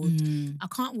unfold. I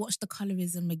can't watch the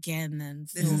colorism again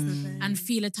and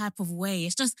feel a type of way.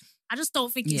 It's just, I just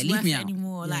don't think it's worth it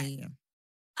anymore.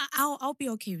 I'll be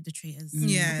okay with the traitors. I'll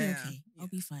be okay. I'll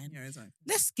be fine. Yeah, exactly.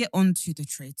 Let's get on to the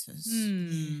traitors.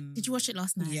 Did you watch it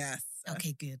last night? Yes.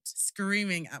 Okay, good.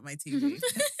 Screaming at my TV.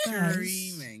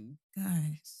 Screaming.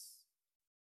 Guys.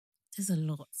 There's a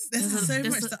lot. There's so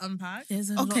much to unpack. There's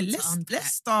a lot to unpack.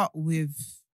 Let's start with,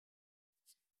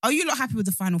 are you not happy with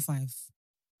the final five?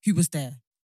 Who was there?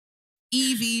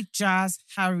 Evie, Jazz,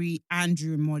 Harry,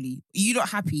 Andrew, and Molly. Are you not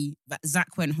happy that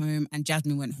Zach went home and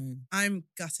Jasmine went home? I'm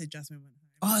gutted Jasmine went home.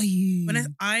 Are you?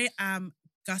 I am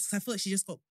gutted. I feel like she just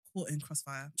got caught in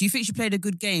crossfire. Do you think she played a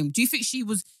good game? Do you think she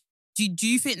was... Do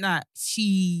you think that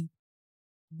she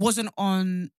wasn't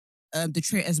on the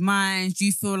traitors' minds? Do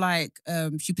you feel like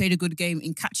she played a good game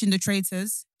in catching the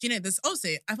traitors? Do you know, there's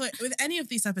obviously, I feel like with any of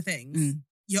these type of things,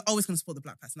 you're always going to support the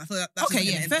black person. I feel like that's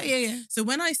okay, yeah. So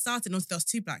when I started, there was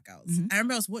two black girls. I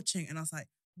remember I was watching and I was like,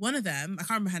 one of them, I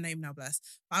can't remember her name now, bless,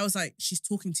 but I was like, she's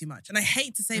talking too much. And I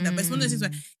hate to say that, but it's one of those things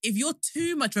where if you're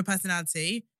too much of a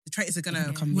personality, the traitors are going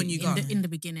to come when you go. In the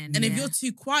beginning. And if you're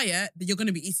too quiet, then you're going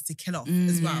to be easy to kill off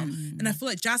as well. And I feel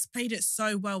like Jazz played it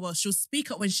so well. She'll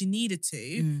speak up when she needed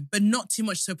to, but not too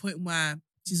much to a point where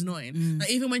she's annoying. Like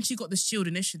even when she got the shield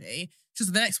initially, she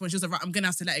was the next one, she was like, right, I'm going to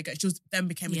have to let it go. She then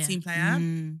became a team player.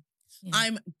 Yeah.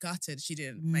 I'm gutted she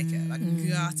didn't make it. Like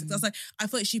gutted. I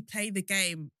feel like she played the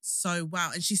game so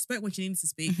well. And she spoke when she needed to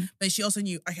speak, but she also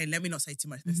knew, okay, let me not say too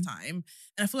much this time.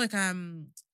 And I feel like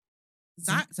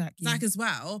Zach as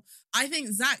well. I think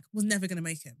Zach was never going to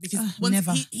make it because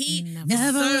he's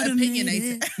so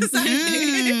opinionated.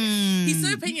 He's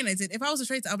so opinionated. If I was a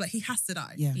traitor, I'd be like, he has to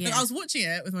die. Like, I was watching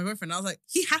it with my boyfriend. I was like,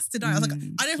 he has to die. I was like,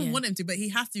 I don't even want him to, but he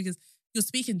has to because you're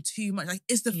speaking too much. Like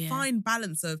it's the fine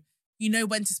balance of you know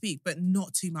when to speak, but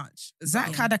not too much.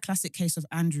 Zach had a classic case of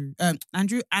Anthony.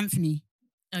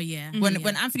 Oh yeah.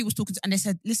 When Anthony was talking and they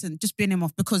said, listen, just bin him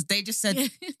off because they just said,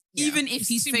 even if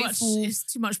he's faithful, it's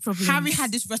too much problem. Harry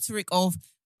had this rhetoric of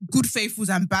good faithfuls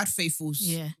and bad faithfuls.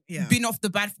 Yeah. Bin off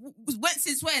the bad.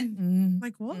 Since when?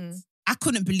 Like what? I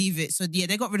couldn't believe it. So yeah,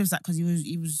 they got rid of Zach because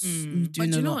he was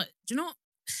doing a lot. Do you know what?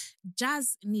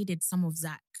 Jazz needed some of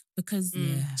Zach because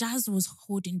Jazz was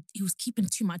he was keeping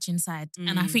too much inside.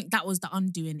 And I think that was the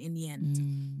undoing in the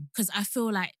end. Because I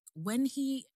feel like when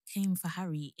he came for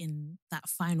Harry in that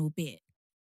final bit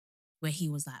where he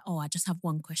was like, oh, I just have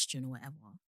one question or whatever.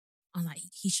 I was like,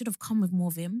 he should have come with more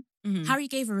of him. Harry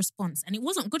gave a response and it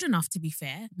wasn't good enough to be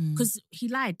fair because he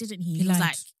lied, didn't he? He was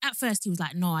like, at first he was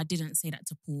like, no, I didn't say that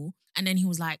to Paul. And then he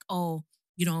was like, oh,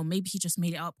 you know, maybe he just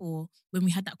made it up or when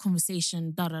we had that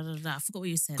conversation, I forgot what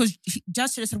you said. Because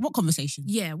Jazz should have said, what conversation?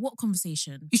 Yeah, what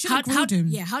conversation? You should have called him.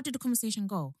 Yeah, how did the conversation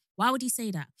go? Why would he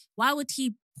say that? Why would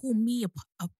he pull me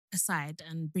aside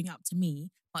and bring it up to me,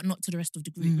 but not to the rest of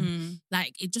the group?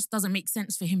 Like, it just doesn't make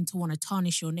sense for him to want to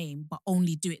tarnish your name, but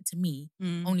only do it to me,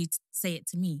 only to say it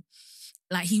to me.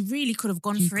 Like, he really could have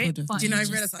gone for it. But do you know, I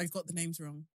realised I got the names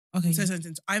wrong. Okay. So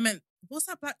I meant, what's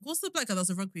the black girl that's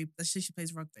a rugby, she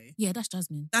plays rugby? Yeah, that's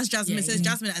Jasmine. That's Jasmine. Yeah, it says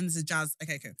Jasmine and this is Jazz.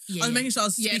 Okay, cool. Yeah, I was making sure I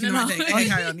was speaking the right thing. Okay,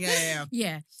 carry on. Yeah.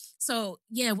 Yeah. So,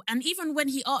 yeah, and even when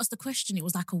he asked the question, it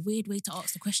was like a weird way to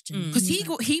ask the question. Because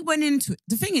he went into it.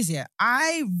 The thing is,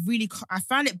 I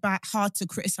found it hard to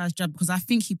criticise Jab because I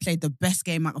think he played the best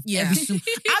game out of every single...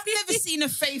 I've never seen a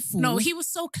faithful... No, he was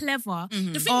so clever.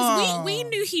 The thing is, we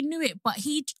knew he knew it, but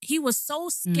he was so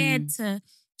scared to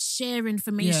share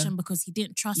information because he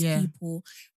didn't trust people.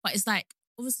 But it's like,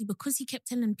 obviously, because he kept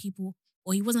telling people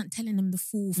or he wasn't telling them the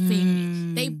full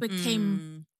thing, they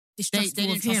became distrustful they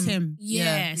of didn't trust him.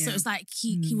 Yeah. So it's like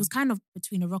he was kind of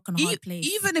between a rock and a hard place.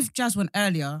 Even if Jazz went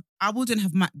earlier, I wouldn't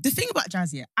have... The thing about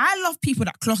Jazz, I love people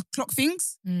that clock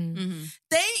things.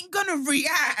 They ain't gonna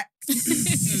react.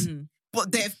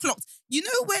 But they've clocked. You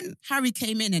know when Harry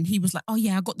came in and he was like, oh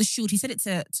yeah, I got the shield. He said it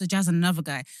to Jazz and another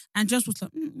guy. And Jazz was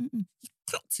like,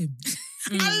 clocked him.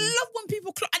 I love when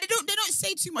people clock, and they don't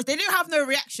say too much. They don't have no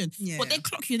reaction, but they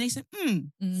clock you and they say,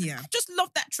 Yeah. I just love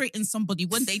that trait in somebody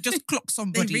when they just clock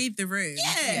somebody. They read the room.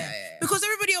 Yeah. Because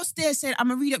everybody else there said,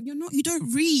 I'm a reader. You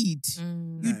don't read.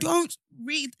 You don't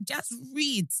read. Just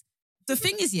read. The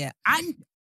thing is,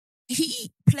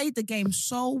 he played the game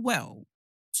so well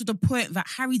to the point that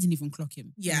Harry didn't even clock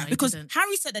him. Yeah. Because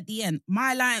Harry said at the end,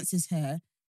 my alliances here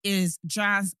is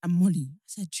Jazz and Molly. I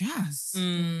said, Jazz.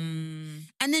 And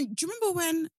then, do you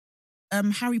remember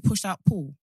when Harry pushed out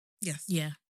Paul? Yes.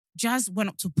 Yeah. Jazz went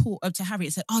up to Harry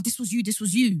and said, oh, this was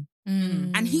you.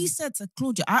 And he said to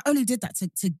Claudia, I only did that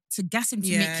to gas him,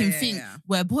 to make him think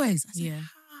we're boys. I said,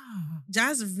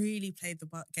 Jazz really played the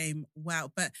game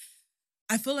well, but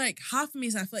I feel like half of me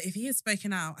is, I feel like if he had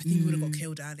spoken out, I think he would have got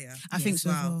killed earlier. I think so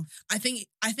as well. I think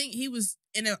he was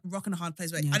in a rock and a hard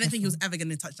place where I don't think he was ever going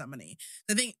to touch that money.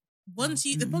 I think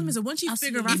the problem is that once you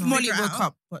figure out, if Molly woke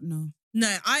up, but no.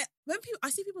 I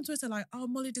see people on Twitter like, oh,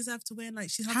 Molly deserved to win. Like,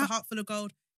 she has a heart full of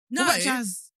gold. No, what about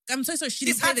Jazz? I'm so sorry. She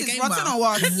didn't play the game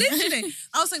well. Literally,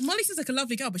 I was like, Molly seems like a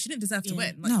lovely girl, but she didn't deserve to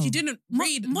win. Like, she didn't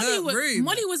read the room.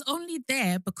 Molly was only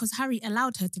there because Harry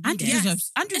allowed her to be there.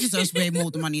 Andrew deserves way more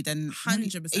the money than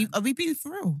 100%. Are we being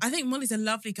for real? I think Molly's a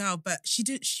lovely girl, but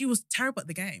she was terrible at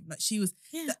the game. Like, she was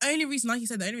the only reason, like you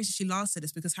said, the only reason she lasted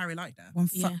is because Harry liked her.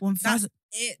 1,000. That's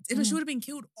it. If she would have been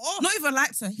killed off. Not even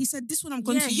liked her. He said, "This one I'm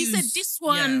going to use." He said, "This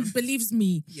one believes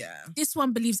me. Yeah, this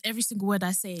one believes every single word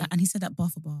I say." And he said that bar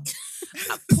for bar.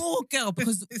 That poor girl,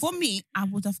 because for me, I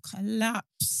would have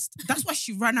collapsed. That's why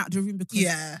she ran out of the room, because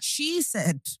she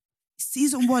said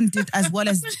season 1 did as well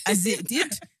as it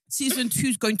did. Season 2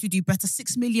 is going to do better.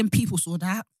 6 million people saw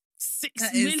that.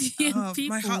 6 million people.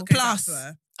 My heart plus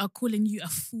are calling you a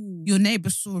fool. Your neighbour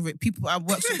saw it. People at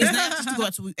work. So it's not just to go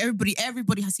out to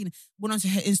everybody has seen it. Went onto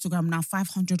her Instagram now.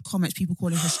 500 comments. People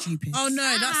calling her stupid. Oh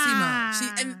no, that's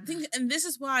too much. And this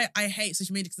is why I hate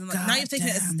social media, because now you've taken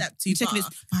it a step too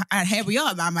far. And here we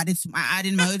are. I'm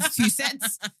adding my own 2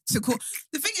 cents to call.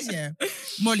 The thing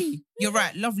is, Molly, you're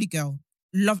right. Lovely girl.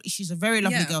 Lovely. She's a very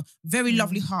lovely girl. Very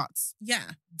lovely heart. Yeah.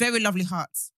 Very lovely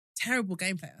heart. Terrible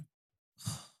game player.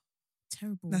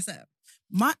 Terrible. That's it.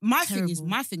 My thing is,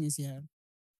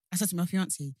 I said to my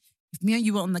fiance, if me and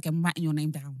you were on the game, I'm writing your name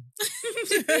down.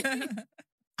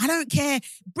 I don't care.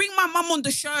 Bring my mum on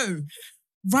the show.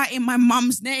 Writing my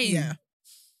mum's name. Yeah.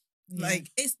 Like,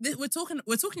 we're talking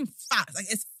facts. Like,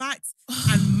 it's facts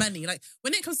and money. Like,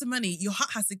 when it comes to money, your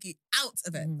heart has to get out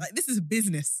of it. Like, this is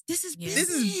business. This is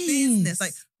business.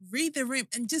 Like, read the room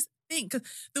and just think.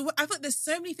 Because I thought there's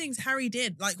so many things Harry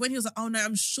did. Like, when he was like, oh no,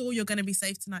 I'm sure you're going to be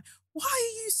safe tonight. Why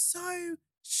are you so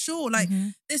sure? Like,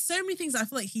 there's so many things I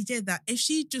feel like he did that if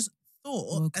she just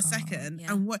thought a second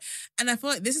and I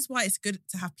feel like this is why it's good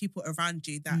to have people around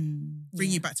you that bring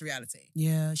you back to reality.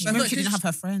 Yeah, she didn't have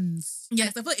her friends. Yeah,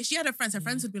 so I feel like if she had her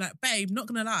friends would be like, babe, not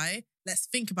gonna lie, let's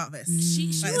think about this. She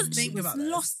was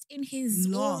lost in his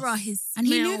aura, his smell. And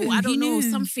he knew. I don't know,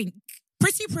 something.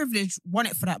 Pretty privilege won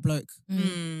it for that bloke.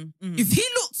 If he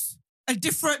looked a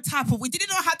different type of, we didn't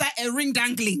know how that a ring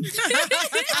dangling.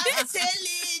 I'm telling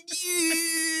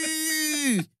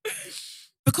you,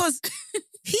 because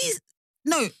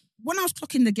when I was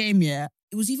clocking the game, it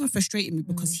was even frustrating me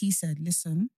because he said,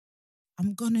 listen,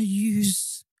 I'm gonna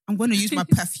use my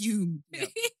perfume.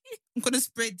 I'm gonna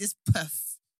spray this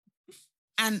puff.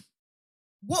 And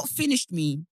what finished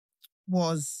me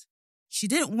was she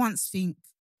didn't once think,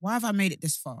 why have I made it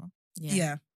this far?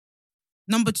 Yeah.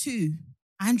 Number 2,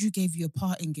 Andrew gave you a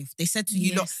parting gift. They said to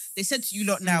you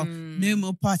lot, now, no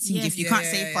more parting gift. You can't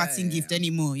say parting gift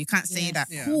anymore. You can't say that.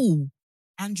 Yeah. Cool.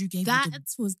 Andrew gave that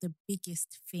was the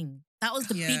biggest thing. That was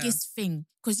the biggest thing.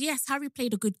 Because yes, Harry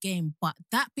played a good game, but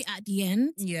that bit at the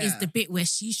end is the bit where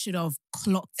she should have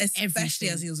clocked especially everything.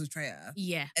 as he was a traitor.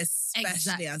 Yeah.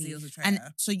 Especially as he was a traitor. And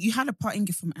so you had a parting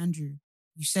gift from Andrew.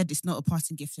 You said it's not a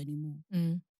parting gift anymore.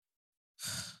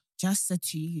 Just said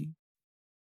to you,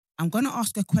 I'm going to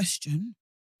ask a question,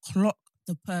 clock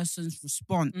the person's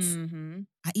response.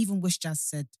 I even wish Jazz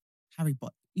said Harry,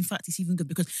 but in fact, it's even good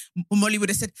because Molly would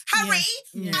have said, Harry,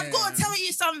 I've got to tell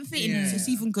you something. Yeah. So it's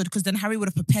even good because then Harry would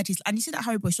have prepared his, and you see that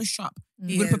Harry boy is so sharp.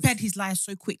 He would have prepared his lies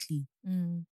so quickly.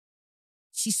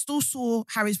 She still saw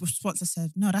Harry's response and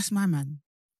said, no, that's my man.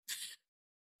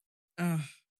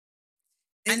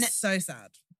 It's so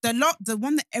sad. The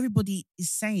one that everybody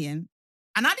is saying,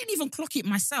 and I didn't even clock it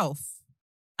myself.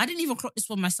 I didn't even clock this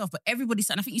one myself, but everybody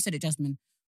said, and I think you said it, Jasmine,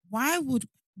 why would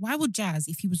Jazz,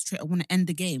 if he was trying to want to end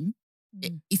the game,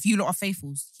 if you lot are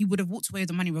faithfuls, he would have walked away with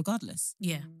the money regardless.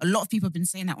 Yeah. A lot of people have been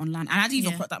saying that online, and I didn't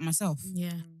even clock that myself.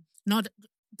 Yeah. No,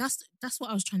 that's what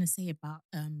I was trying to say about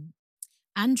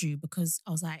Andrew because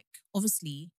I was like,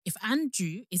 obviously, if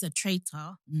Andrew is a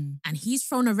traitor Mm. and he's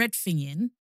thrown a red thing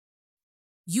in,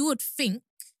 you would think,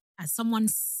 as someone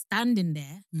standing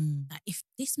there, Mm. that if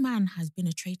this man has been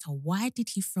a traitor, why did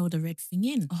he throw the red thing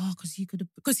in? Oh, because he could have.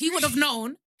 Because he would have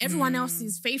known everyone else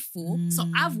is faithful. So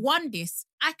Mm. I've won this.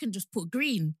 I can just put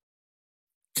green.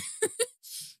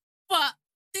 But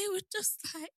they were just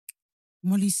like,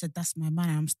 Molly said, "That's my man.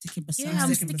 I'm sticking beside yeah, him."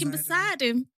 I'm sticking sticking beside beside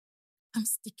him. I'm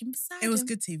sticking beside him. It was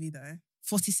good TV though.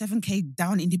 47K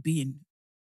down in the bin,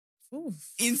 Oof.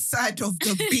 inside of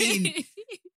the bin.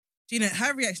 Do you know,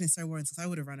 her reaction is so worrying because I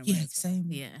would have run away. Yeah, as well.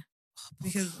 same. Yeah.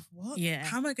 Because what? Yeah.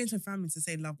 How am I going to a family to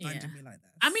say love blinded Yeah. me like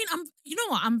that? I mean, you know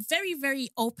what? I'm very, very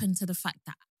open to the fact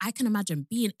that I can imagine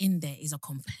being in there is a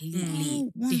completely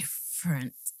Oh, wow.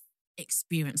 different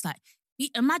experience. Like,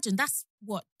 imagine that's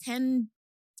what, 10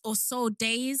 or so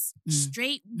days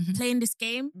straight Mhm. playing this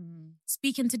game,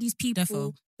 speaking to these people,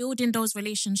 Defo. building those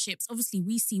relationships. Obviously,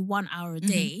 we see 1 hour a Mhm.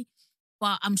 day,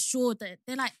 but I'm sure that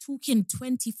they're like talking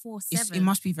 24/7. It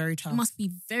must be very tough. It must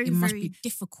be very, It must very be-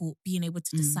 difficult being able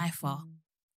to decipher,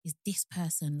 is this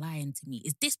person lying to me?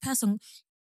 Is this person,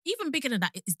 even bigger than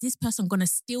that, is this person going to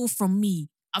steal from me?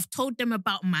 I've told them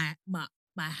about my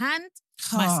hand,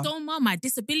 my Huh. stoma, my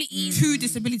disabilities. 2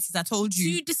 disabilities. I told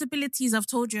you. 2 disabilities I've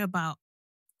told you about.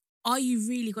 Are you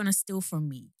really going to steal from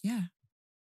me? Yeah.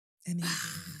 And he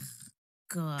did.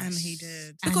 Gosh. And he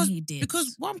did. Because, and he did.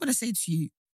 because what I'm going to say to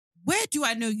you, where do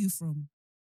I know you from?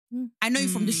 Mm. I know you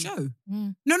from the Mm. show.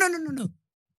 Mm. No.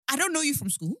 I don't know you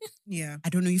from school. Yeah. I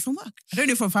don't know you from work. I don't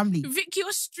know you from family. Vic,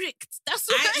 you're strict. That's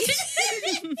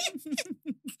why.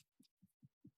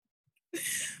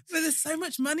 But there's so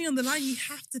much money on the line. You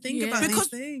have to think Yeah. about Because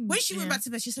these things. When she went Yeah. back to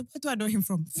bed, she said, where do I know him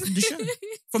from? From the show.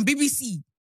 From BBC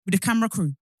with the camera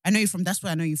crew. I know you from, that's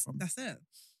where I know you from. That's it.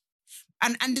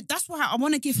 And that's why I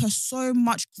want to give her so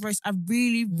much grace. I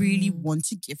really, really Mm. want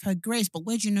to give her grace. But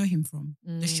where do you know him from?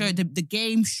 The show, the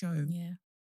game show. Yeah.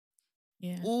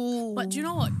 Yeah. Oh. But do you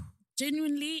know what?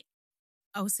 Genuinely,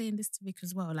 I was saying this to Vic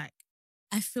as well. Like,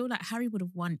 I feel like Harry would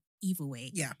have won either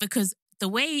way. Yeah. Because the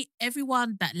way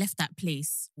everyone that left that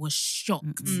place was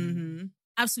shocked, Mm-hmm.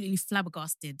 absolutely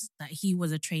flabbergasted that he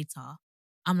was a traitor.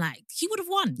 I'm like, he would have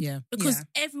won. Yeah. Because Yeah.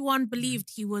 everyone believed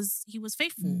he was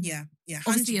faithful. Yeah. Yeah.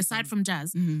 Obviously, 100%. aside from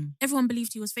Jazz, Mhm. everyone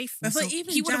believed he was faithful. But I feel So like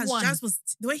even he would have won. Jazz was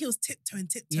the way he was tiptoeing.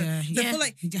 Yeah. So I feel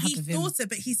like He did have he the vim. thought it,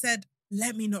 but he said,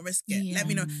 "Let me not risk it. Let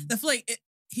me not." Yeah. I feel like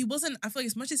he wasn't. I feel like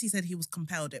as much as he said he was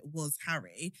compelled, it was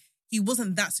Harry. He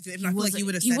wasn't that secure. Even I feel like he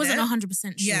would have. He said wasn't it.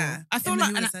 100% sure. Yeah, I feel even like,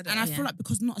 he and, would've said I it. feel like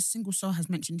because not a single soul has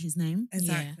mentioned his name,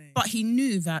 Exactly. but he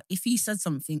knew that if he said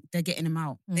something, they're getting him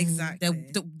out.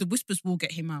 Exactly. The whispers will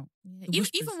get him out. Yeah. The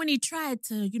whispers. Even when he tried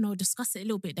to, discuss it a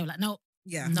little bit, they were like, no,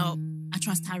 Yeah. no, I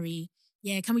trust Harry.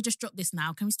 Yeah, can we just drop this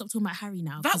now? Can we stop talking about Harry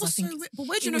now? That 'Cause I was think so weird. But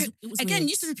where do you it know? was- it was Again, weird.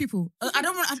 used to be people. I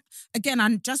don't want. Again,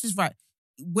 and Jazz is right.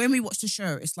 When we watch the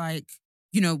show, it's like,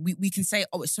 we can say,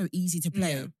 oh, it's so easy to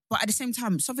play. Yeah. But at the same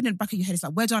time, something in the back of your head is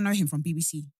like, where do I know him from?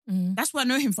 BBC. Mm. That's where I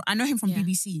know him from. I know him from Yeah.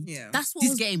 BBC. Yeah. That's what This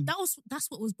was, game. That's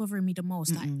what was bothering me the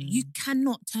most. Like, Mm-mm. you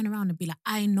cannot turn around and be like,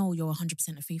 I know you're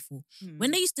 100% a faithful. Mm.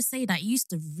 When they used to say that, it used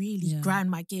to really Yeah. grind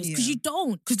my gears because Yeah. you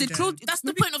don't. Because You don't. That's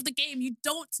the point of the game. You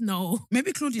don't know.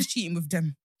 maybe Claudia's cheating with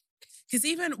them. Because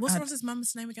even what's I'd- Ross's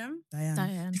mum's name again? Diane.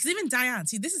 Diane. Because even Diane,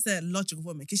 see, this is a logical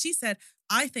woman. Because she said,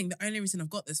 "I think the only reason I've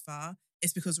got this far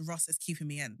is because Ross is keeping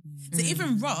me in." So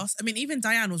even Ross, I mean, even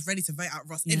Diane was ready to vote out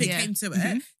Ross if it Yeah. came to it.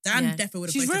 Mhm. Diane Yeah. definitely would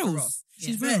have She's voted for real. Ross.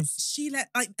 She's Yeah. real. But she let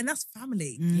and that's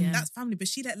family. Yeah. That's family. But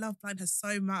she let love blind her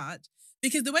so much.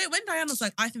 Because the way when Diane was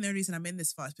like, I think the only reason I'm in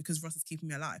this fight is because Ross is keeping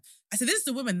me alive. I said, this is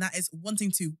the woman that is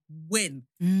wanting to win.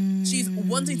 She's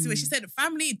wanting to win. She said,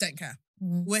 family, don't care.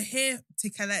 Mm. We're here to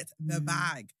collect the Mm.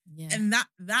 bag. Yeah. And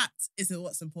that is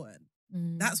what's important.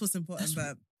 Mm. That's what's important. That's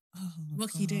but Oh, What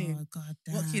can you do? God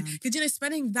what damn. can because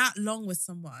spending that long with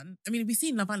someone, I mean, we see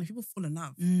in Love Island, people fall in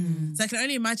love. Mm. So I can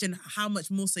only imagine how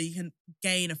much more so you can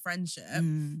gain a friendship.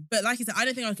 Mm. But like you said, I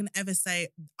don't think I can ever say,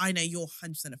 I know you're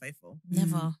 100% faithful.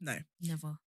 Never. No.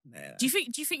 Never. No. Do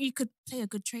you think you could play a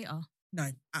good traitor?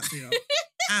 No, absolutely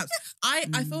not.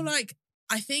 I feel like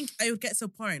I think I would get to a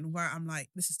point where I'm like,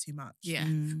 this is too much. Yeah. I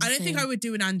don't think Same. I would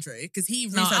do an Andrew because he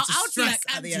really No, started to I would be stress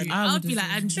like at the Andrew. end. I would be like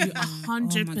have Andrew, done-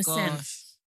 100%. Oh my gosh.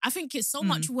 I think it's so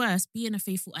much worse being a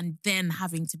faithful and then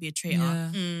having to be a traitor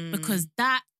Yeah. because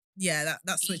that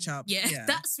that switch up. Yeah,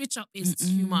 that switch up is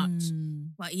too much.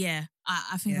 Mm. But yeah,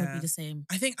 I think it would Yeah. be the same.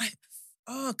 I think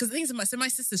because the thing is, my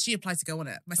sister, she applied to go on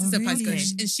it. My sister applied to go, really?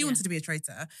 and she Yeah. wanted to be a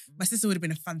traitor. My sister would have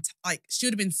been she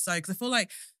would have been so, because I feel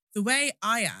like the way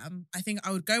I am, I think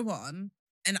I would go on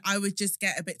and I would just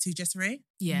get a bit too jittery.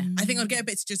 Yeah. I think I'd get a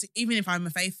bit too jittery, even if I'm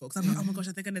faithful, because I'm like, oh my gosh,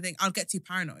 they're going to think, I'll get too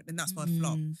paranoid, and that's why I'd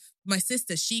flop. My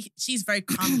sister, she's very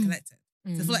calm and collected.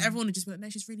 So I feel like everyone would just be like, no,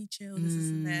 she's really chill, this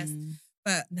and this.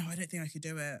 But no, I don't think I could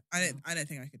do it. I don't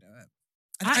think I could do it.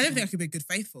 I don't think I could be good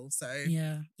faithful, so.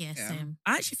 Yeah, same.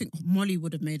 I actually think Molly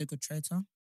would have made a good traitor.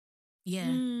 Yeah.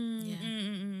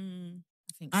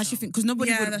 I actually think because no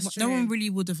one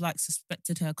really would have like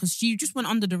suspected her because she just went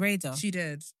under the radar. She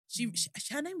did. She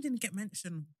her name didn't get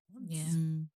mentioned once.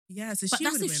 Yeah. So but she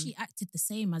that's would if have been. she acted the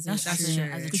same as That's a true.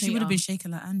 as a Because she would have been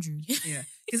shaken like Andrew. Yeah,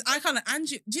 because I kind of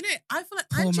Andrew. Do you know? I feel like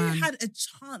Poor Andrew man. had a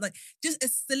chance, like just a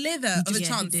slither of a he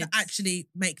chance to did. actually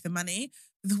make the money.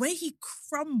 The way he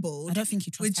crumbled I don't think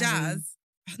he trusts with Jazz.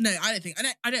 No, I don't think.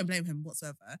 I don't blame him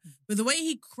whatsoever. But the way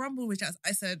he crumbled with Jazz,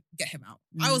 I said, get him out.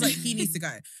 I was like, he needs to go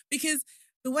because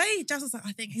the way Jazz was like,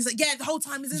 I think he's like, yeah, the whole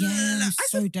time is. I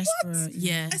so said, desperate. What?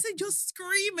 Yeah. I said, you're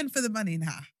screaming for the money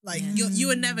now. Like you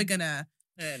were never gonna.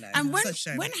 No. And Such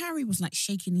when Harry was like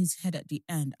shaking his head at the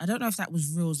end, I don't know if that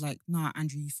was real. Was like, nah,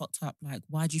 Andrew, you fucked up. Like,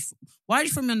 why'd you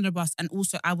throw me under the bus? And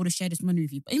also, I would have shared this money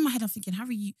with you. But in my head, I'm thinking,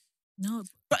 Harry, No.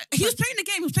 but he was playing the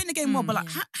game. He was playing the game well. But like,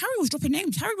 Harry was dropping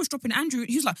names. Harry was dropping Andrew.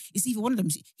 He was like, it's either one of them.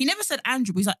 He never said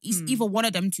Andrew, but he's like, it's either one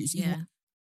of them two. It's either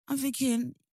I'm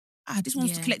thinking, this one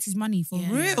wants to collect his money for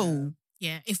real.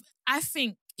 Yeah.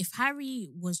 If Harry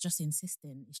was just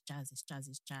insisting, it's Jazz, it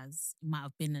might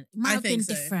have been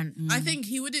different. I think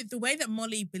he would have, the way that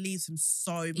Molly believes him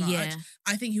so much,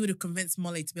 I think he would have convinced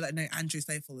Molly to be like, no, Andrew's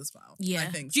faithful as well. Yeah. I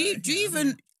think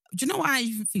do you know what I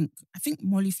even think? I think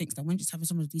Molly thinks that when she's having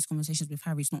some of these conversations with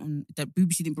Harry, it's not on, that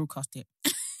BBC didn't broadcast it.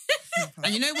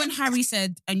 And you know when Harry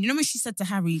said, and you know when she said to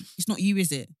Harry, it's not you,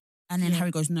 is it? And then Harry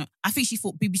goes, no. I think she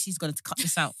thought BBC's going to cut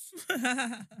this out.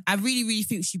 I really, really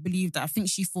think she believed that. I think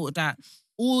she thought that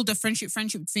all the friendship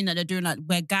thing that they're doing, like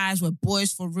we're guys, we're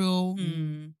boys for real.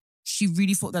 She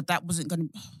really thought that wasn't going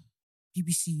to...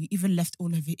 BBC, you even left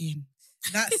all of it in.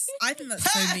 I think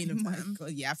that's so mean of them.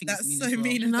 God, yeah, I think that's it's mean so as well.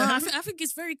 mean of No, them. I think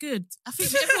it's very good. I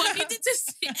think everyone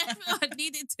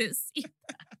needed to see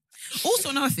that. Also,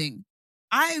 another thing,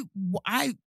 I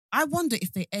wonder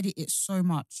if they edit it so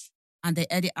much and they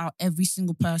edit out every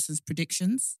single person's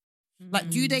predictions. Like,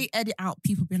 do they edit out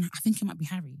people being like, I think it might be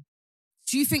Harry?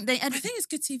 Do you think they edit? I think it's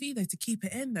good TV though to keep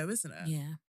it in though, isn't it?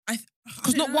 Yeah.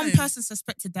 Because not one person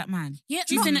suspected that man. Yeah,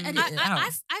 do you think they edit it out?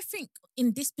 I think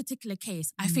in this particular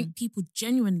case, I think people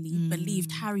genuinely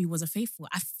believed Harry was a faithful.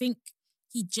 I think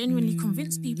he genuinely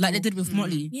convinced people. Like they did with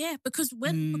Molly. Yeah, because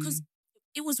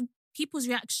it was people's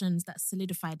reactions that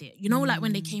solidified it. You know, like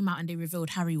when they came out and they revealed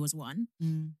Harry was one,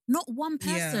 not one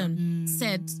person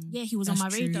said, yeah, he was on my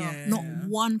radar. Yeah, not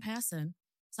one person.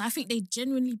 So I think they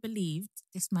genuinely believed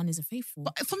this man is a faithful.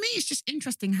 But for me, it's just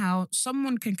interesting how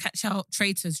someone can catch out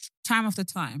traitors time after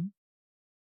time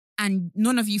and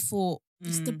none of you thought...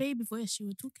 It's the baby voice you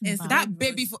were talking about. That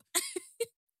baby voice.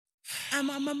 And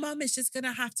my mum is just going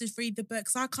to have to read the book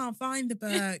because I can't find the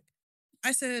book.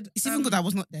 I said... It's even good I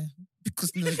was not there.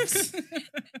 Because no.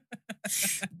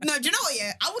 No, do you know what,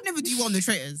 yeah? I would never do one of the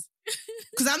traitors.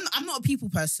 Because I'm not a people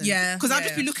person. Yeah. Because I'll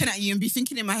just be looking at you and be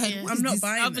thinking in my head, Yeah. I'm not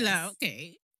buying I'll be this. like,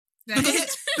 okay.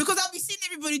 Because I'll be seeing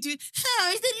everybody doing,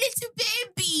 oh, it's a little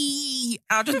baby.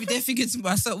 I'll just be there thinking to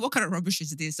myself, what kind of rubbish is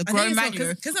this? A grown man,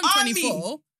 because I'm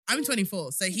 24. I'm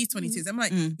 24, so he's 22. So I'm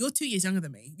like, you're 2 years younger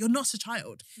than me. You're not a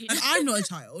child. And I'm not a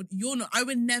child. You're not. I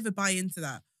would never buy into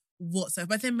that whatsoever.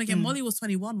 But then again, Molly was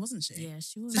 21, wasn't she? Yeah,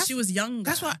 she was. So she was younger.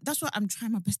 That's why I'm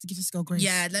trying my best to give this girl grace.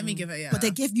 Yeah, let me give it, But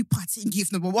they gave you parting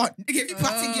gift number 1. They gave you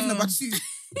parting gift number 2.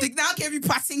 They now gave you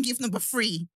parting gift number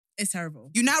 3. It's terrible.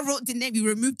 You now wrote the name, you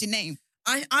removed the name.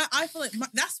 I feel like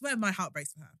that's where my heart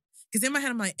breaks for her. Because in my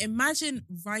head, I'm like, imagine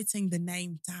writing the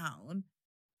name down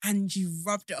and you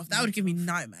rubbed it off. That would give me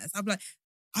nightmares. I'd be like,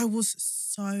 I was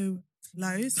so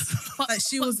close. Like,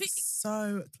 she was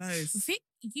so close. Vic,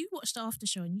 you watched the after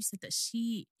show and you said that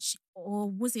she or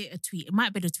was it a tweet? It might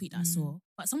have been a tweet that I saw.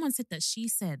 But someone said that she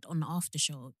said on the after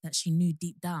show that she knew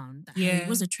deep down that Harry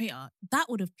was a traitor. That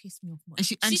would have pissed me off more. And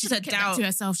she should said have kept doubt that to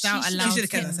herself. She should have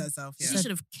kept that to to herself. Yeah. She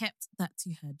should have kept that to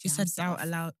her. She said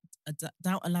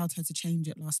doubt allowed her to change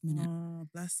it last minute. Oh,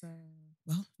 bless her.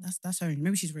 Well, that's her.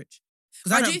 Maybe she's rich.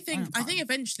 I think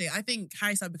eventually,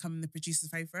 Harry started becoming the producer's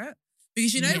favourite.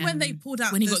 Because you know when they pulled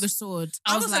out when he got the sword,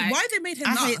 I was like, why they made him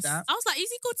nuts? I hate that. I was like, is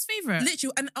he God's favourite?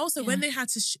 Literally, and also when they had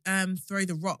to throw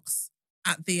the rocks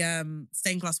at the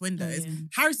stained glass windows,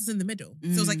 Harris was in the middle, so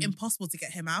it was like impossible to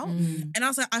get him out. And I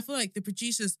was like, I feel like the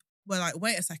producers were like,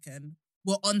 wait a second,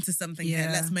 we're onto something here.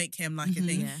 Let's make him like a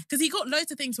thing because he got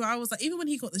loads of things where I was like, even when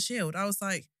he got the shield, I was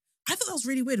like, I thought that was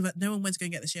really weird, but no one went to go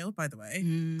and get the shield, by the way.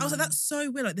 I was like, that's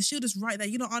so weird. Like, the shield is right there.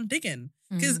 You lot aren't digging.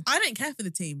 Because I didn't care for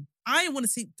the team. I want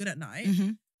to sleep good at night.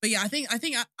 But yeah, I think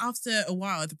after a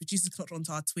while, the producers clocked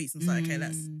onto our tweets and said, okay,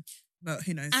 let's, but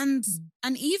who knows?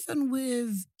 And even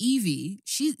with Evie,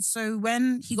 so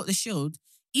when he got the shield,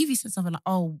 Evie said something like,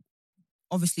 oh,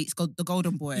 obviously it's got the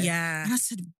golden boy. Yeah. And I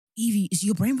said, Evie, is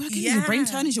your brain working? Is your brain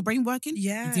turning? Is your brain working?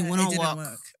 Yeah. It didn't want to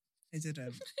work. It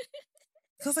didn't.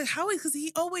 I was like, how? Because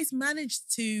he always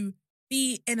managed to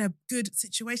be in a good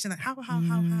situation. Like, how?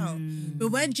 But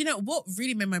when, do you know what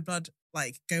really made my blood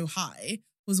like go high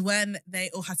was when they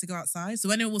all had to go outside. So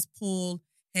when it was Paul,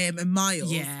 him, and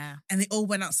Miles, and they all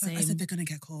went outside. I said, they're gonna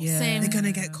get caught. Yeah. They're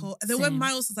gonna get caught. And then when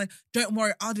Miles was like, don't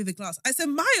worry, I'll do the glass. I said,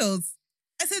 Miles.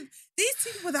 I said, these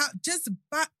two people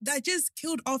that just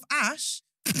killed off Ash.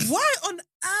 Why on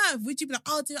earth would you be like,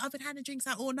 I'll do it? I've been handing drinks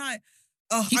out all night.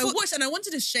 Oh, I watched and I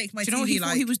wanted to shake my TV. Do you know what he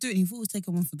thought he was doing? He thought he was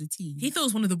taking one for the team. He thought it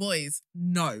was one of the boys.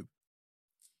 No.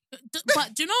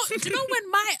 But do you know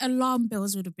when my alarm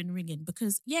bells would have been ringing?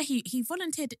 Because he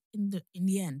volunteered in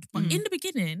the end, but in the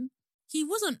beginning he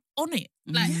wasn't on it.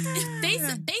 Like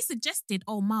if they suggested,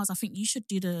 oh Miles, I think you should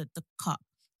do the cup.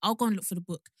 I'll go and look for the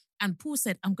book. And Paul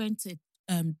said, I'm going to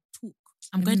talk.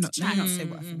 I'm going to chat. Let me not say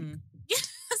what I think. Yeah,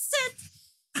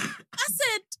 I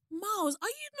said, Miles, are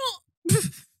you not?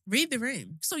 Read the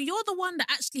room. So you're the one that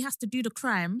actually has to do the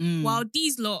crime while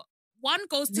these lot, one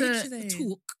goes to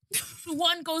talk,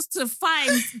 one goes to find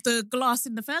the glass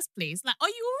in the first place. Like, are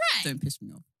you all right? Don't piss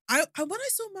me off. I when I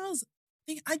saw Miles,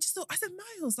 I said,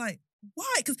 Miles, like,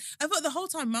 why? Because I thought the whole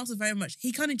time Miles was very much,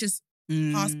 he kind of just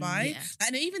passed by. Yeah.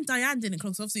 And even Diane didn't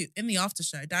clock. So obviously in the after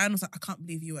show, Diane was like, I can't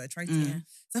believe you were a traitor.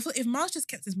 So I thought if Miles just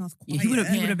kept his mouth quiet, he would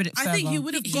have been I think he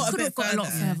would have got a lot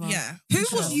further. Yeah. Who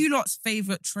was you lot's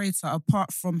favourite traitor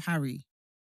apart from Harry?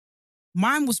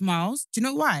 Mine was Miles. Do you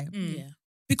know why? Yeah.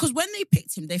 Because when they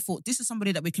picked him, they thought this is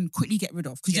somebody that we can quickly get rid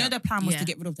of. Because you know their plan was to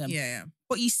get rid of them. Yeah.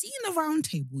 But you see in the round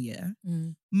table,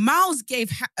 Miles gave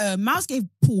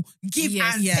Paul give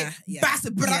and take bass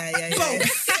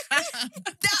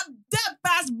that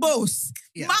bass boss.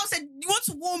 Miles said, "You want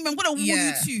to warn me? I'm gonna warn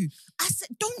you too." I said,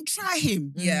 "Don't try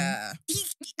him." Yeah.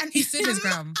 He stood his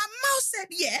ground. And Miles said,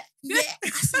 "Yeah." I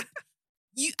said,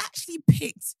 "You actually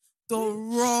picked the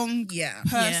wrong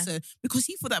person because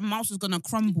he thought that Miles was gonna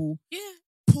crumble." Yeah.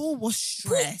 Paul was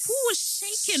stressed. Paul was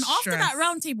shaking. After that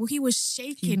round table, he was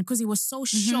shaking because he was so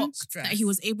shocked that he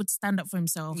was able to stand up for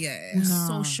himself. Yeah. He was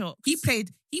so shocked. He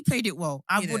played it well.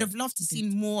 I would have loved to see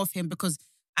more of him because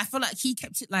I feel like he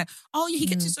kept it like, he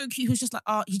kept it so cute. He was just like,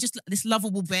 he just this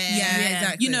lovable bear. Yeah,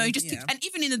 exactly. You know, he just and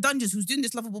even in the dungeons, he was doing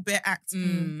this lovable bear act.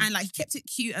 And like he kept it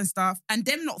cute and stuff. And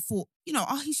them not thought,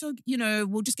 he's so,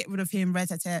 we'll just get rid of him,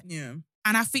 Yeah.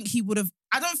 And I think he would have.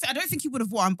 I don't think he would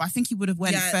have won, but I think he would have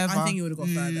went further. I think he would have got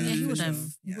further. Yeah, he would have.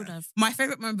 He would have. My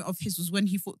favorite moment of his was when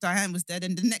he thought Diane was dead,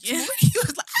 and the next moment he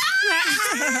was like,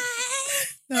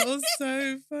 That was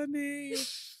so funny.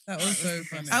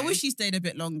 I wish he stayed a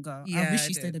bit longer. Yeah, I wish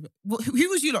he stayed a bit. Well, who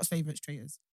was you lot's favourite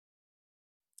traitors?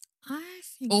 I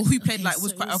think. Or who played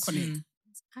was quite iconic?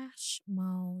 Ash,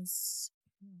 Miles,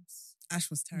 Ash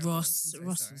was terrible. Ross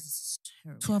was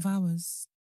terrible. 12 hours.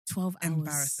 12 hours.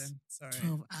 Embarrassing. Sorry.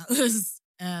 12 hours.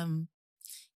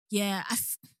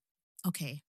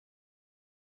 Okay.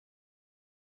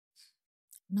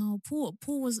 No, Paul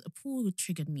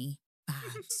triggered me bad.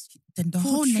 Then the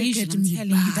whole nation, I'm telling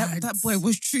you, that boy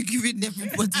was triggering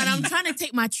everybody. And I'm trying to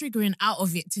take my triggering out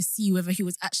of it to see whether he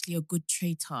was actually a good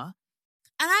traitor. And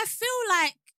I feel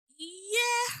like,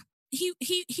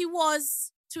 he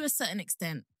was to a certain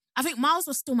extent. I think Miles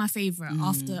was still my favourite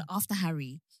after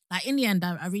Harry. Like in the end,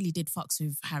 I really did fucks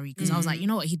with Harry because I was like, you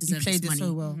know what, he deserves this money.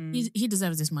 So well. He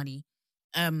deserves this money.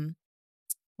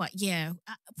 But yeah,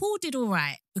 Paul did all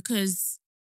right because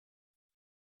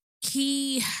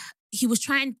he was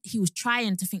trying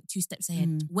to think 2 steps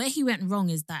ahead. Where he went wrong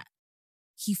is that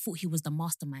he thought he was the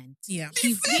mastermind. Yeah,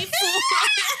 he thought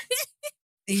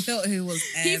he thought he was.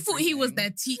 He thought he was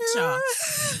their teacher.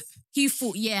 He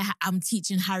thought, I'm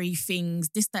teaching Harry things,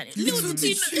 this, that. Little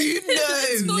did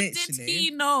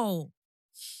he know.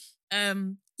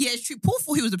 It's true. Paul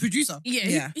thought he was the producer.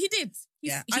 Yeah. He did.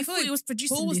 He thought he was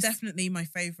producing Paul was this. definitely my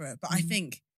favourite, but I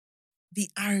think the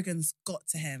arrogance got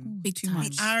to him. Big time.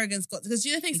 The arrogance got to, because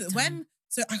you know things that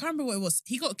I can't remember what it was.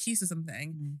 He got accused of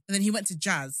something, and then he went to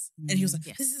Jazz, and he was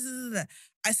like,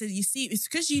 I said, you see, it's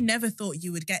because you never thought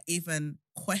you would get even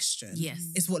questioned. Yes.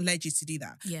 It's what led you to do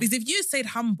that. Yeah. Because if you stayed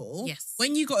humble, Yes.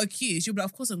 when you got accused, you'll be like,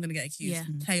 of course I'm going to get accused. Yeah,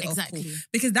 Play it exactly. off, cool.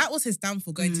 Because that was his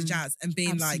downfall, going to Jazz and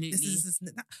being like, this Absolutely. is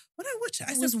that. When I watched it,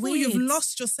 I It said, was Paul, you've weird.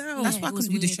 lost yourself. That's Yeah, why I it was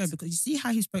couldn't do the weird. show, because you see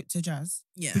how he spoke to Jazz.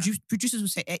 Yeah. Producers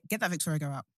would say, get that Victoria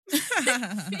girl out.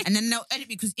 And then they'll edit,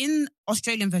 because in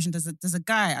Australian version there's a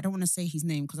guy, I don't want to say his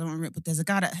name because I don't remember it, but there's a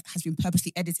guy that has been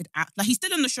purposely edited out. Like, he's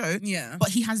still on the show, Yeah. but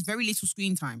he has very little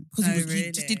screen time because he just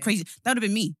really? did crazy. That would have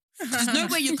been me. There's no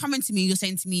way you're coming to me, you're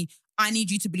saying to me, I need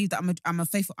you to believe that I'm a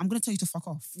faithful. I'm going to tell you to fuck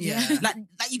off. Yeah. Like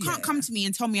you can't come to me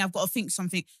and tell me I've got to think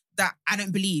something that I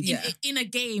don't believe. Yeah. In a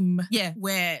game Yeah.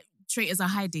 where traitors are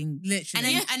hiding.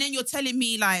 Literally. And then you're telling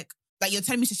me like you're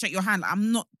telling me to shake your hand. Like,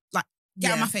 I'm not, like,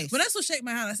 get out of my face. When I saw shake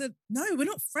my hand, I said, no, we're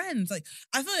not friends. Like,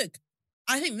 I feel like,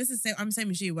 I think this is I'm the same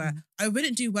as you, where I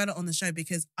wouldn't do well on the show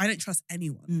because I don't trust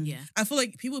anyone. Yeah. I feel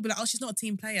like people would be like, oh, she's not a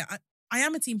team player. I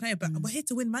am a team player, but we're here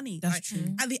to win money. That's like,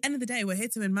 true. At the end of the day, we're here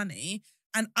to win money.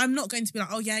 And I'm not going to be like,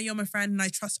 oh yeah, you're my friend and I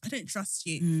don't trust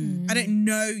you. I don't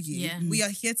know you. Yeah. We are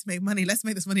here to make money. Let's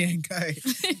make this money and go. I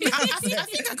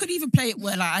think I could even play it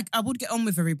where like I would get on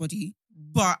with everybody,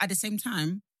 but at the same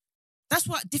time, that's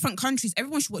what different countries.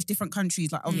 Everyone should watch different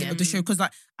countries like of the show, because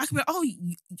like I could be like, oh,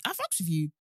 I fucks with you,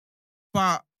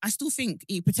 but I still think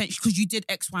it potentially because you did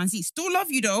X, Y, and Z. Still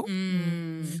love you though,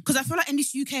 because I feel like in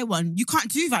this UK one, you can't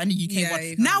do that in the UK Yeah, one.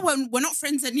 you can't. Now we're not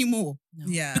friends anymore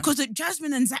Yeah. because the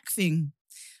Jasmine and Zach thing.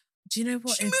 Do you know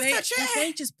what? She moved her chair. If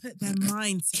they just put their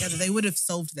minds together, they would have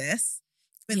solved this.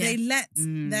 But Yeah. they let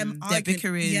them they're argue.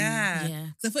 bickering. Yeah. Yeah.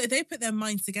 So if they put their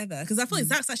minds together, because I feel like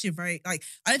Zach's actually very, like,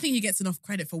 I don't think he gets enough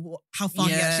credit for how far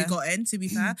he actually got in, to be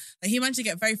fair. Like, he managed to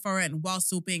get very far in while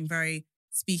still being very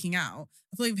speaking out.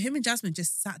 I feel like if him and Jasmine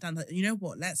just sat down, like, you know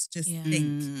what, let's just Yeah.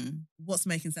 think what's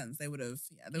making sense. They would have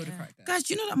cracked it. Guys,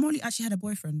 do you know that Molly actually had a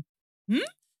boyfriend? Pardon?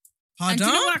 And do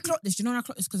you know when I clocked this?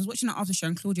 Because I was watching that after show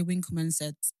and Claudia Winkleman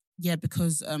said, yeah,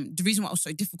 because the reason why it was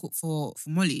so difficult for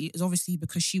Molly is obviously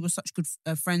because she was such good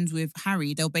friends with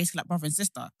Harry. They were basically like brother and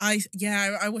sister. I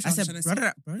watched. I said,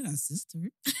 brother and sister?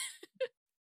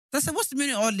 I said, what's the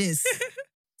meaning of all this?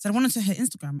 So I went onto her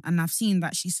Instagram and I've seen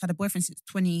that she's had a boyfriend since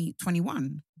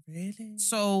 2021. Really?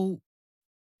 So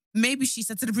maybe she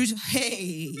said to the producer,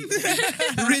 hey,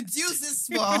 reduce this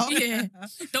swap. Yeah.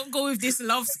 Don't go with this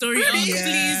love story.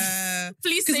 Yeah.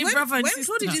 Please say when, brother and when sister.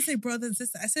 Claudia did say brother and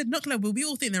sister, I said, not glad, but we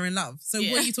all think they're in love. So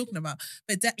Yeah. what are you talking about?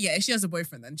 But if she has a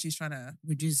boyfriend, then she's trying to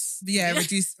Reduce.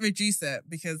 reduce it,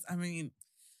 because I mean,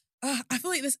 I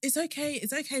feel like it's okay.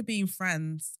 It's okay being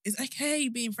friends. It's okay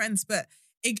being friends, but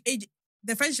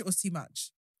the friendship was too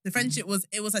much. The friendship was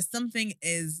like something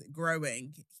is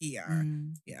growing here.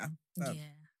 Yeah. But, Yeah.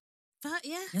 But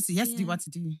yeah. Yes, he has to do what to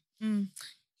do.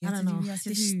 I don't know.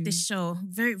 This show,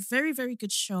 very, very, very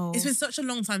good show. It's been such a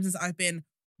long time since I've been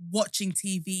watching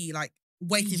TV, like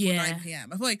waiting for 9 p.m.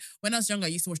 I feel like when I was younger, I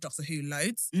used to watch Doctor Who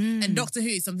loads. And Doctor Who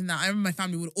is something that I remember my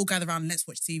family would all gather around and let's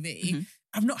watch TV.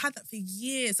 I've not had that for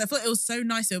years. I feel like it was so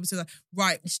nice to be able to like,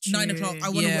 right, 9 o'clock, I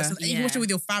want to watch something. You can watch it with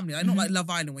your family. Like, not like Love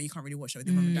Island where you can't really watch it with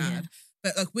your mum and dad.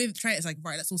 But like with Trey, it's like,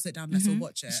 right, let's all sit down, let's all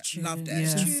watch it. Loved it.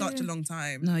 It's been such a long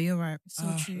time. No, you're right.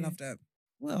 So true. Loved it.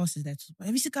 What else is there to talk about?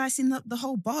 Have you guys seen the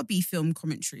whole Barbie film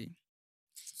commentary?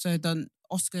 So the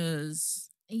Oscars.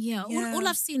 Yeah. All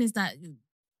I've seen is that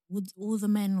all the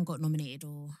men got nominated,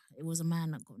 or it was a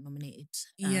man that got nominated.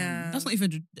 That's not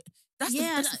even. That's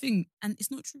the thing, and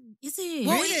it's not true. Is it?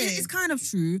 Well, Really? it's kind of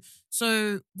true.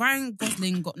 So Ryan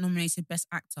Gosling got nominated Best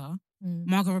Actor.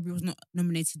 Margot Robbie was not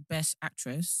nominated Best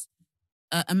Actress.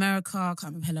 America, I can't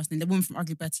remember her last name. The woman from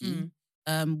Ugly Betty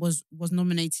was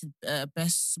nominated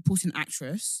Best Supporting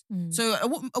Actress. So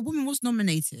a woman was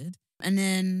nominated, and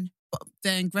then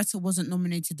Greta wasn't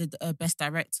nominated Best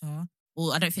Director.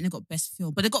 Or I don't think they got Best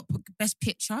Film, but they got Best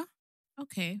Picture.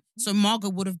 Okay. So Margot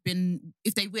would have been,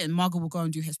 if they win, Margot will go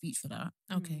and do her speech for that.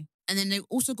 Okay. And then they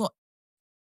also got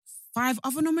 5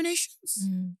 other nominations,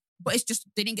 but it's just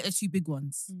they didn't get the 2 big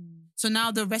ones. So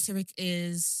now the rhetoric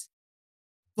is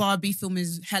Barbie film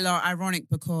is hella ironic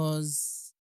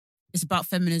because it's about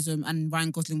feminism and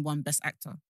Ryan Gosling won Best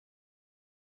Actor.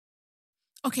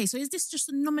 Okay, so is this just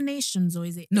the nominations, or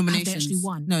is it Nominations. have they actually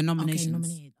won? No, nominations. Okay,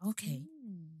 nominated. Okay.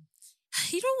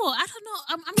 You know what? I don't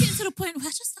know. I'm getting to the point where I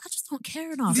just don't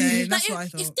care enough. Same, Like, that's what I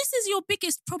if thought. this is your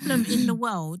biggest problem in the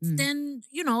world, then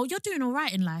you know you're doing all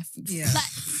right in life. Yeah.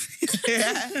 Like,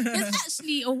 there's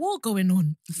actually a war going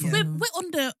on. Yeah.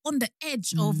 We're on the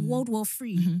edge of World War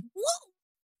III. What?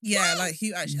 Yeah, like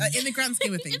who actually, like, in the grand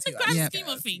scheme of things. In the who grand actually scheme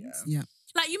of cares? things. Yeah.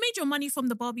 Like, you made your money from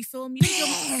the Barbie film. You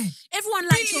made everyone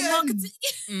liked your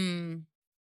marketing.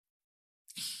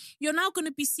 you're now going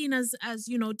to be seen as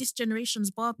this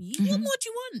generation's Barbie. What more do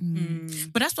you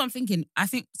want? But that's what I'm thinking. I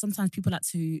think sometimes people like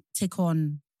to take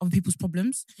on other people's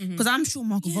problems because I'm sure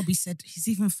Margot Robbie said he's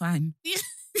even fine. Yeah.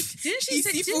 Didn't she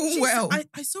say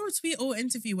I saw a tweet or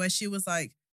interview where she was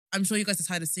like, I'm sure you guys are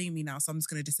tired of seeing me now, so I'm just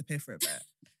going to disappear for a bit.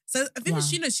 So I think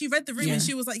she read the room and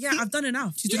she was like, yeah, I've done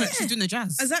enough. She's doing the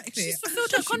jazz. Exactly. She's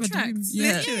fulfilled her contract.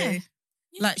 Literally.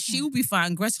 Like she'll be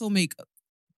fine. Greta will make,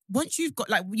 once you've got,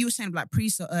 like you were saying, like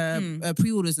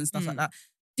pre-orders and stuff like that,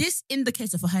 this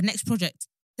indicator for her next project,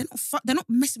 they're not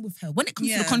messing with her. When it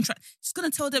comes to the contract, she's going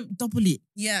to tell them double it.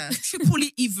 Yeah. Triple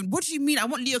it even. What do you mean? I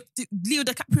want Leo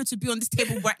DiCaprio to be on this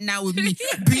table right now with me,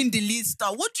 being the lead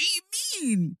star. What do you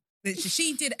mean? Literally,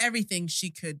 she did everything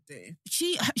she could do.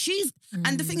 She's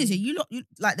and the thing is, you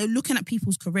like they're looking at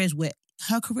people's careers where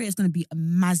her career is going to be a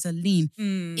mazzoline.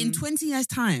 In 20 years'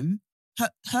 time,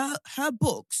 her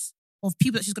books of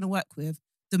people that she's going to work with,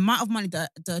 the amount of money, the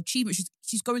achievement,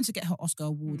 she's going to get her Oscar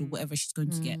award or whatever she's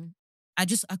going to get.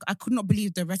 I could not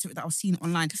believe the rhetoric that I was seeing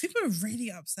online. People are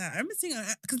really upset. I remember seeing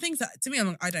because things that to me,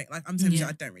 I'm like, I'm telling you,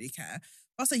 I don't really care.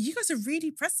 But I was like, you guys are really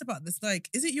pressed about this. Like,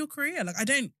 is it your career? Like, I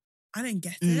don't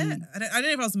get it. I don't know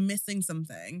if I was missing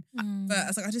something, but I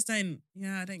was like, I don't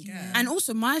get it. And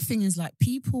also, my thing is like,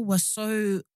 people were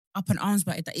so up in arms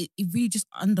about it that it really just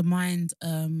undermined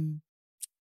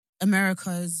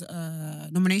America's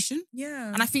nomination.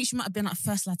 Yeah. And I think she might have been like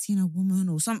first Latina woman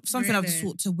or something of the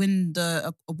sort to win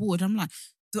the award. I'm like,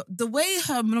 the way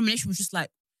her nomination was just like,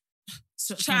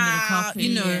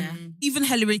 even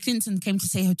Hillary Clinton came to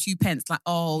say her 2 pence, like,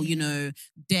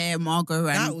 dare Margot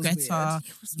and Greta,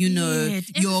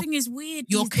 everything is weird.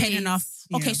 You're Ken enough.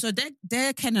 Yeah. Okay, so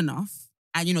they're Ken enough,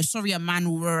 and sorry, a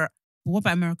man will. But what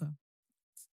about America?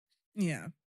 Yeah,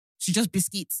 she just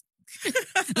biscuits.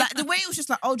 Like the way it was just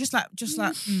like, do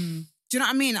you know what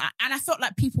I mean? And I felt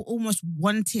like people almost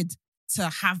wanted to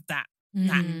have that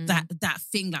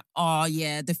thing, like, oh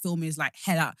yeah, the film is like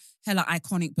hella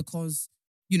iconic because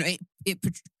it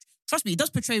trust me, it does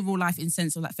portray real life in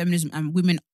sense of like feminism and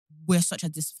women. We're such a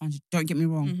disadvantage. Don't get me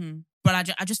wrong, but I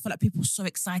just feel like people were so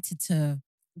excited to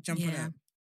jump on it.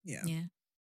 Yeah.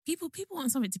 People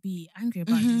want something to be angry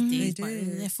about these days, but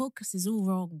their focus is all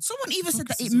wrong. Someone even said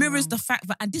that it mirrors the fact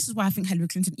that, and this is why I think Hillary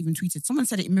Clinton even tweeted, someone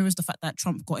said it mirrors the fact that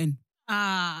Trump got in.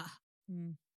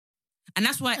 And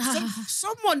that's why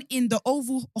someone in the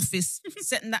Oval Office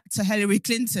sent that to Hillary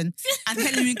Clinton, and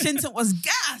Hillary Clinton was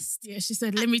gassed. Yeah, she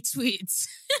said, let me tweet.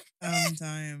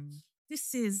 Damn.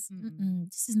 This is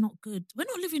not good. We're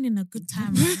not living in a good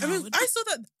time right now. I mean, I saw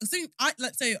that. So,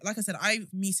 like I said, I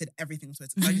muted everything on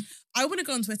Twitter. I want to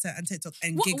go on Twitter and TikTok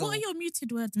and giggle. What are your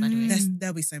muted words, by the way?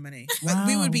 There'll be so many. Wow. Like,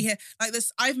 we would be here. Like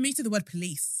this, I've muted the word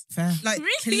police. Fair. Like,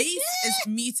 really? police is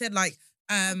muted. Like,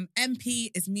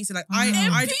 MP is muted. Like,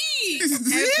 MP!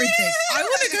 Everything. I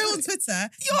want to go on Twitter,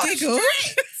 giggle.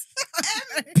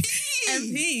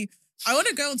 MP. I want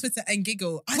to go on Twitter and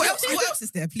giggle. What else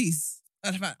is there, please?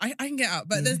 I can get out,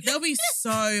 but there'll be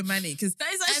so many because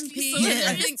that is actually MP.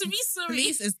 I think to be sorry.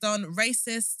 Police is done.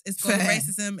 Racist is gone. Fair.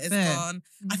 Racism is gone.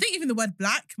 I think even the word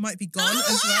black might be gone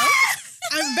as well.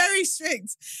 I'm very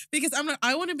strict because I'm like,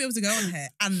 I want to be able to go on here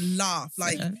and laugh.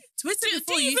 Like Twitter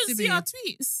before do you used to even be. see our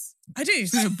tweets? I do.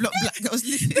 Block black girls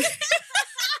listening.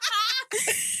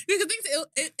 Because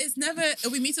it's never,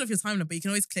 it'll be muted off your timeline, but you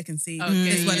can always click and see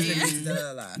this word has been muted.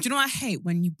 Do you know what I hate?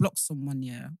 When you block someone,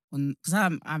 because I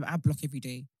block every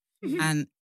day, and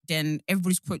then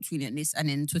everybody's quote tweeting this, and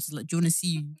then Twitter's like, do you want to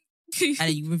see? And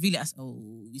then you reveal it as,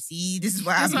 you see, this is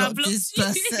why I blocked this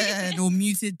person or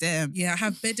muted them. Yeah, I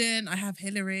have Bidden, I have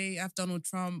Hillary, I have Donald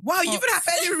Trump. Wow, you even have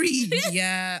Hillary.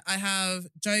 Yeah, I have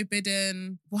Joe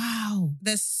Bidden. Wow.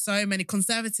 There's so many.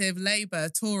 Conservative, Labour,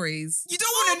 Tories. You don't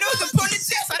want to know the politics.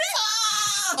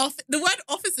 The word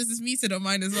officers is muted on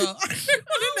mine as well. I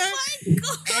don't know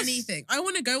anything. I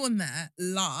want to go on there,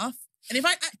 laugh. And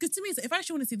because to me, if I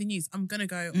actually want to see the news, I'm going to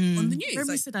go on the news.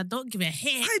 Remember said I don't give a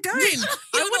heck. I don't.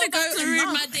 I want to go to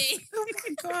ruin my day. Oh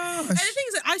my gosh. And the thing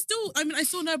is, I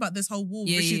still know about this whole war.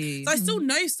 Yeah. So I still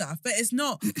know stuff, but it's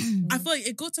not, I feel like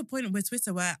it got to a point with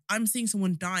Twitter where I'm seeing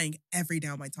someone dying every day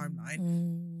on my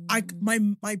timeline.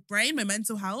 My brain, my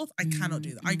mental health, I cannot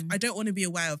do that. I don't want to be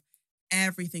aware of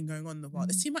everything going on in the world.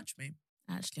 It's too much for me.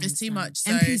 Actually, it's too much.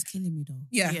 So, MP's killing me though.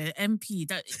 Yeah, MP.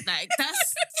 That's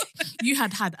you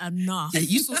had enough. Yeah,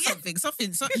 you saw something. What did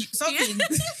you see?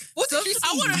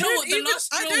 I want to know what the last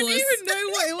straw was. I don't even know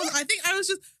what it was. I think I was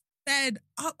just fed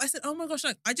up. I said, "Oh my gosh,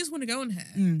 like I just want to go on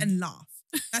here and laugh."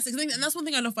 That's the thing, and that's one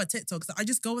thing I love about TikTok. So I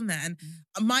just go on there, and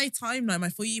my timeline, my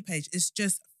For You page is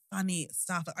just funny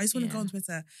stuff. Like, I just want to go on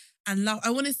Twitter and laugh. I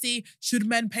want to see, should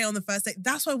men pay on the first date?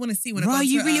 That's what I want to see when I go on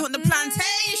Twitter. You really want the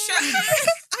plantation?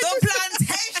 The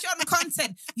plantation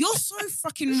content. You're so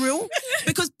fucking real.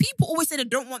 Because people always say they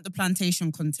don't want the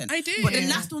plantation content. I do. But then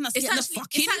that's the one that's getting the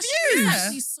fucking views. It's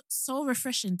actually so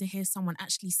refreshing to hear someone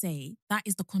actually say, that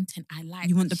is the content I like.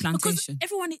 You want the plantation. Because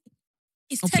everyone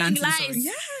is telling lies. Sorry.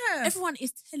 Yeah. Everyone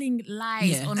is telling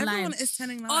lies online. Everyone is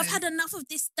telling lies. Oh, I've had enough of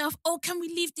this stuff. Oh, can we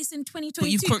leave this in 2022? But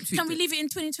you've quote tweeted Can we leave it in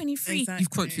 2023? Exactly. You've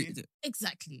quote tweeted it.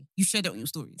 Exactly. You shared it on your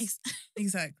stories.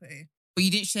 Exactly. But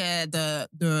you didn't share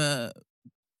the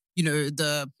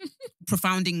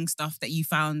profounding stuff that you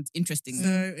found interesting.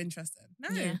 So interesting. No.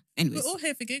 Yeah. Anyways. We're all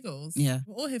here for giggles. Yeah.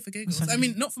 We're all here for giggles. I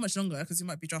mean, not for much longer because you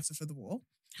might be drafted for the war,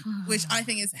 which I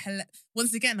think is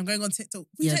once again, I'm going on TikTok.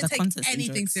 We don't take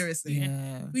anything seriously.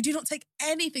 Yeah. We do not take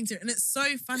anything seriously. And it's so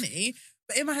funny.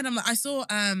 But in my head, I'm like, I saw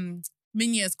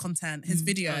Minya's content, his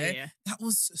video. That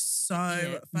was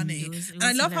so funny. It was and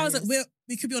I love hilarious. How I was like,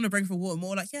 we could be on a brink for war. And we're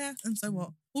all like, yeah, and so what?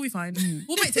 We'll be fine.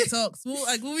 We'll make TikToks.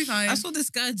 We'll be fine. I saw this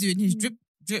guy doing his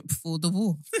drip for the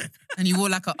war. And he wore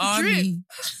like an army.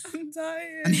 I'm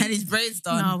dying. And he had his braids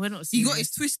done. No, we're not serious. He got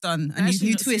his twist done. And his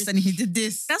new twist. And he did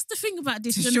this. That's the thing about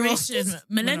this generation.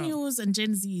 Millennials and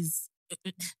Gen Zs,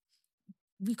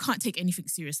 we can't take anything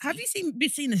seriously. Have you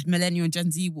seen this millennial and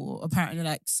Gen Z war? Apparently,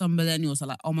 like, some millennials are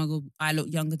like, oh my God, I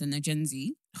look younger than a Gen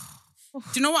Z. Do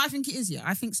you know what I think it is? Yeah,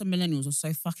 I think some millennials are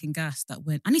so fucking gassed that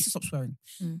when... I need to stop swearing.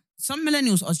 Some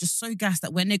millennials are just so gassed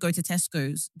that when they go to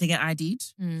Tesco's, they get ID'd.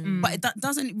 But that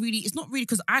doesn't really... It's not really...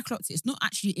 Because I clocked it. It's not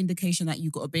actually an indication that you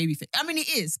got a baby face. I mean, it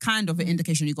is kind of an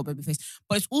indication you got a baby face.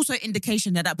 But it's also an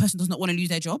indication that person does not want to lose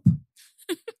their job.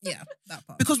 Yeah, that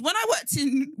part. Because when I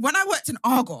worked in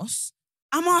Argos,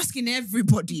 I'm asking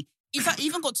everybody... If I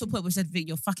even got to a point where I said, Vic,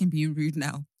 you're fucking being rude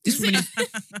now. This woman is...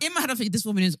 In my head, I think this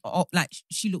woman is... like,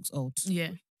 she looks old. Yeah.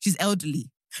 She's elderly.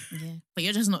 Yeah. But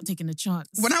you're just not taking a chance.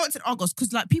 When I went to Argos,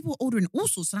 because like people were ordering all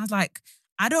sorts, and I was like,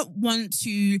 I don't want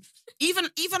to... Even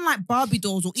like Barbie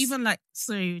dolls or even like...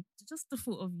 So just the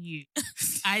thought of you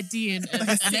IDing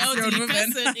an elderly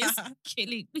person is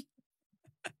killing me.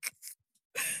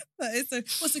 That is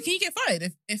so can you get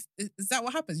fired? If is that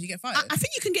what happens? You get fired? I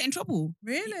think you can get in trouble.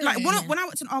 Really? Like when I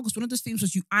worked in Argos, one of those things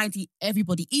was you ID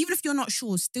everybody, even if you're not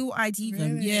sure, still ID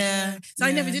them. Really? Yeah. So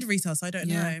I never did retail, so I don't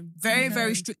know.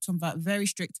 Very strict on that. Very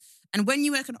strict. And when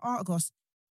you work in Argos,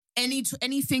 any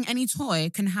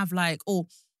toy can have like, or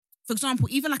for example,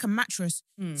 even like a mattress.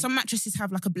 Some mattresses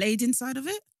have like a blade inside of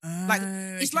it. Like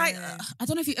it's like I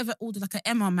don't know if you ever ordered like an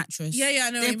Emma mattress. Yeah, I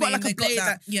know. They've got like a blade.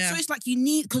 So it's like you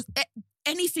need because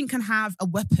anything can have a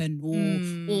weapon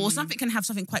or something can have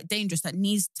something quite dangerous that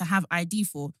needs to have ID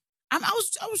for. I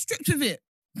was strict with it.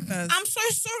 I'm so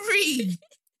sorry.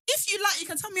 If you like, you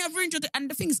can tell me I've ruined your day. And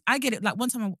the thing is, I get it. Like one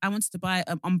time I wanted to buy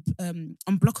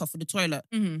unblocker for the toilet.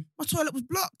 My toilet was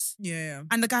blocked. Yeah.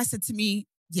 And the guy said to me,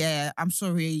 yeah, I'm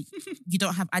sorry, you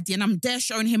don't have ID. And I'm there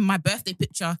showing him my birthday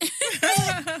picture.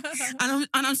 and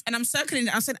I'm circling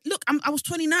it. I said, look, I was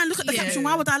 29. Look at the caption.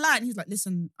 Why would I lie? And he's like,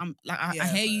 listen, I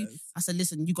hear you. I said,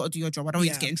 listen, you got to do your job. I don't want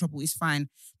you to get in trouble. It's fine.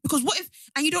 Because what if,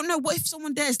 and you don't know, what if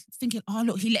someone there is thinking, oh,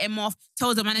 look, he let him off,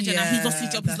 tells the manager that he's lost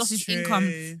his job, he's lost his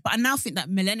income. But I now think that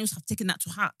millennials have taken that to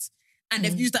heart. And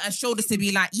they've used that as shoulders to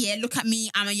be like, yeah, look at me,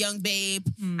 I'm a young babe.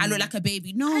 I look like a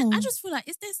baby. No. I just feel like,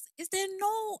 is there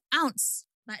no ounce,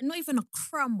 like not even a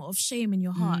crumb of shame in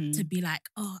your heart to be like,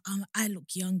 oh, I look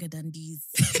younger than these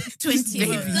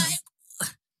 20-year-olds.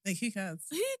 Like, who cares?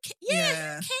 Who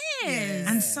cares? Yeah.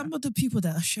 And some of the people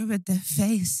that are showing their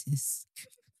faces.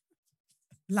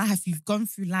 Life, you've gone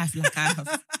through life like I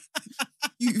have.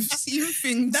 You've seen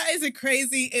things. That is a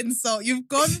crazy insult. You've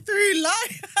gone through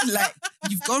life. Like,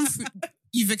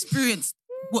 you've experienced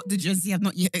what the Gen Z have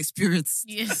not yet experienced.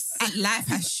 Yes. And life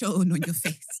has shown on your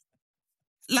face.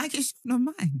 Like it's shown on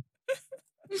mine.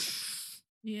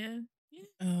 Yeah.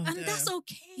 Oh, and that's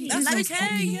okay. That's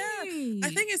okay. Yeah. I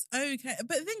think it's okay.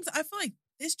 But things, I feel like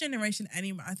this generation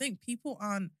anyway, I think people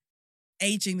aren't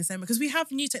aging the same because we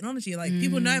have new technology. Like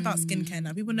people know about skincare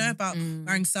now. People know about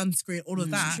wearing sunscreen, all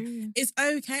of that. It's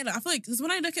okay. Like I feel like, because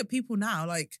when I look at people now,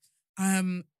 like,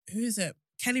 who is it?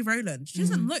 Kelly Rowland. She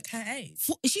doesn't look her age.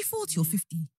 Is she 40 or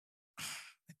 50?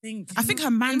 I think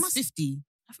her man's 50.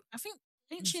 I think,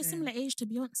 ain't she a similar age to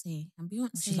Beyonce? And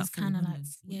Beyonce is kind of like,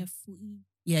 40.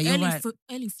 Yeah, you're right.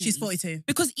 Early 40s. She's 42.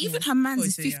 Because even her man's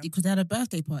is 50 because they had a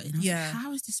birthday party. And I was Yeah. like,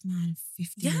 how is this man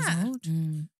 50 years old?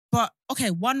 Mm. But,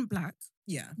 okay, one, black.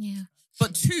 Yeah.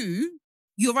 But two,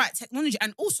 you're right, technology.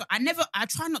 And also, I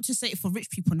try not to say it for rich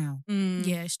people now.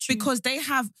 Yeah, it's true. Because they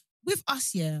have, with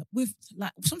us, with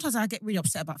like, sometimes I get really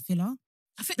upset about filler.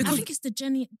 I think it's the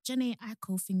Jenny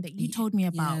Aiko thing that you told me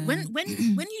about. Yeah. When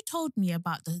you told me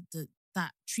about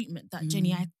that treatment that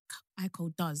Jenny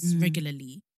Aiko does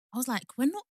regularly, I was like, we're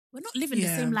not living the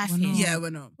same life here. Yeah, we're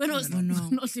not. We're not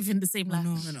living the same life.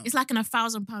 We're not. It's like an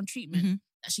 £1,000 treatment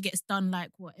that she gets done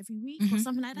like every week or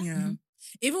something like that. Yeah.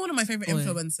 Even one of my favorite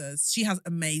influencers, she has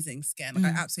amazing skin.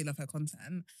 Like, I absolutely love her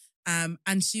content.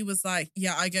 And she was like,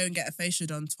 yeah, I go and get a facial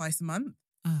done twice a month.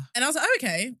 And I was like, oh,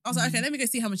 okay. I was like, okay, let me go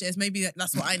see how much it is. Maybe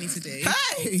that's what I need to do.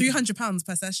 Hey! £300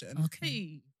 per session.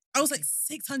 Okay. I was like,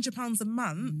 £600 a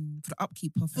month For the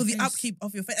upkeep of for the upkeep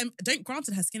of your face. And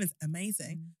granted, her skin is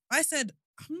amazing. I said,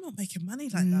 I'm not making money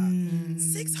like that.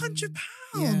 £600.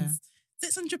 Yeah.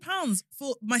 £600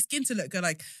 for my skin to look good.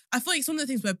 Like, I feel like it's one of the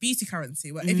things where beauty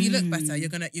currency, where if you look better, you're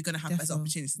gonna have better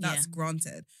opportunities. That's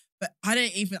granted. But I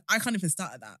can't even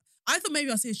start at that. I thought maybe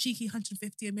I'll say a cheeky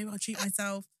 150 and maybe I'll treat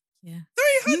myself. Yeah.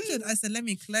 300. I said, let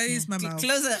me close my mouth.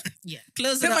 Close it. Yeah.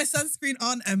 Close Put it. my sunscreen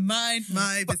on and mind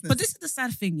my business. But this is the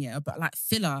sad thing, yeah, about like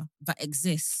filler that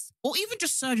exists, or even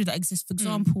just surgery that exists. For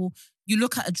example, you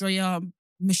look at Drea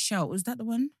Michelle. Is that the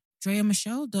one? Drea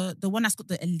Michelle, the one that's got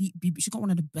the elite BBL. She got one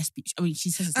of the best. I mean,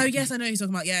 she says. It's oh like yes, I know who you're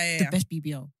talking about. Yeah. the best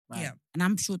BBL. Right? Yeah. And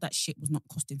I'm sure that shit was not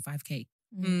costing 5K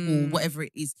or whatever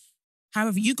it is.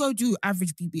 However, you go do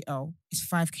average BBL, it's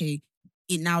 5K.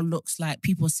 It now looks like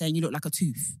people are saying you look like a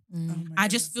tooth. I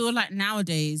just feel like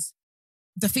nowadays,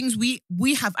 the things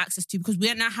we have access to, because we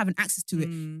are now having access to it,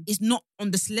 is not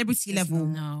on the celebrity level.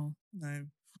 No.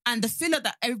 And the filler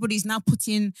that everybody's now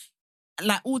putting,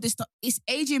 like all this stuff, it's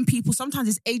aging people. Sometimes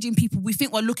it's aging people. We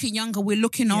think we're looking younger, we're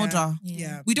looking older.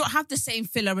 Yeah. We don't have the same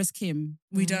filler as Kim.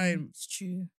 We don't. It's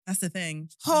true. That's the thing.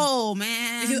 Oh,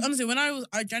 man. Because honestly, when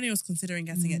January was considering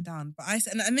getting it done, but I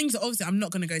said, and things obviously, I'm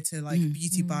not going to go to like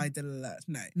beauty by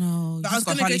no. But I was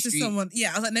going to go to someone.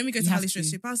 Yeah, I was like, let me go to Harley Street.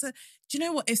 But I was like, do you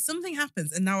know what? If something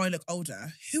happens and now I look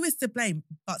older, who is to blame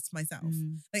but myself?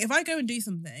 Like, if I go and do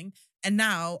something and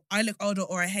now I look older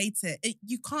or I hate it,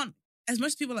 you can't. As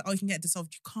most people are like, oh, you can get it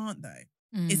dissolved. You can't though.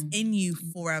 It's in you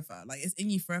forever. Like, it's in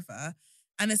you forever.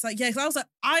 And it's like, yeah, because I was like,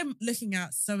 I'm looking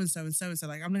at so-and-so and so-and-so.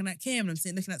 Like, I'm looking at Kim and I'm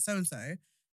sitting looking at so-and-so.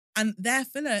 And their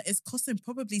filler is costing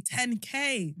probably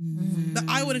 10K. But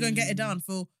I want to go and get it done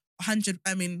for 100,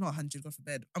 I mean, not 100, God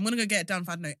forbid. I'm going to go get it done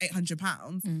for, I don't know,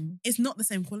 £800. It's not the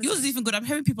same quality. Yours is even good. I'm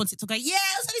hearing people on TikTok going, yeah,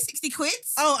 it's only 60 quid.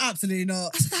 Oh, absolutely not.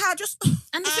 I said, how just...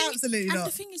 And absolutely not. And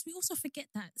the thing is, we also forget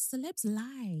that celebs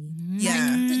lie.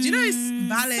 Yeah. Do you know it's Some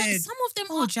valid? of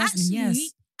them are Jasmine,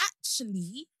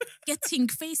 actually getting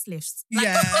facelifts.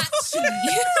 Yeah.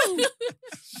 Actually.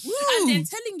 And they're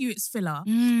telling you it's filler.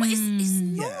 But it's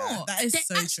not. Yeah, that is they're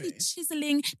so actually true.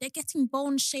 chiseling, they're getting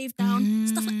bones shaved down,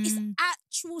 stuff like it's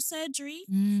actual surgery.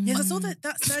 Yeah, I saw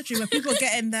that surgery where people are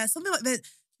getting something like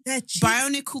their cheeks.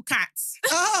 Bionicle cats.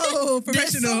 Oh, There's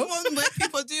professional. someone where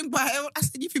people are doing bio. I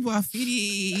said, you people are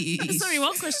finished. Sorry,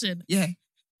 one question. Yeah.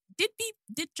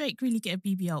 Did Drake really get a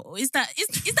BBL? Or is that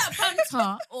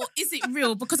banter or is it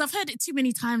real? Because I've heard it too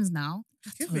many times now.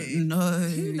 Could be. No.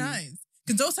 Who knows?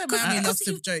 Because Dr. Miami loves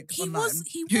to joke online.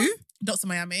 Who? Dr.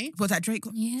 Miami. What, that Drake?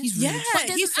 Yeah. He's rude.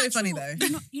 Yeah, he's so funny though.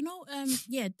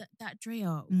 That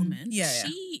Drea woman. Yeah.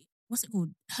 She, what's it called?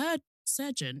 Her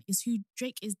surgeon is who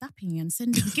Drake is dapping and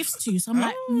sending gifts to. So I'm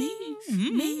like, maybe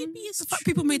it's The fact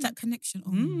true. people made that connection.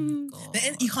 Oh my God.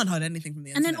 You can't hide anything from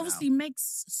the And internet. then obviously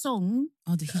Meg's song,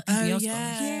 Oh, the BBL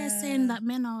yeah. saying that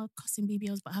men are cussing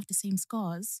BBLs but have the same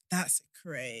scars. That's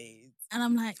crazy. And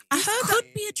I'm like, I this heard could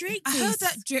that- be a Drake. I heard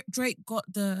that Drake got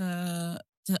the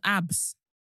abs.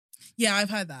 Yeah, I've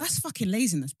heard that. That's fucking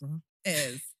laziness, bro. It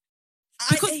is.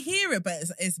 Because I hear it, but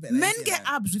it's a bit Men lazy, get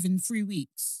like. abs within 3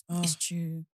 weeks. Oh. It's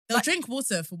true. They'll Like- drink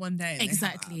water for one day. And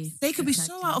Exactly. They could be so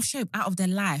Exactly. out of shape, out of their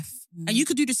life. And you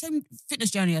could do the same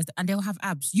fitness journey as and they'll have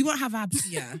abs. You won't have abs.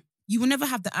 Yeah. You will never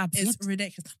have the abs. It's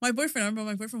ridiculous. I remember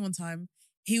my boyfriend one time,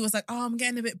 he was like, oh, I'm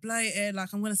getting a bit bloated.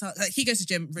 Like, I'm going to start. Like, he goes to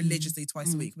gym religiously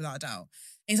twice a week, without a doubt.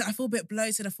 And he's like, I feel a bit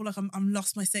bloated. I feel like I'm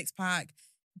lost my 6-pack.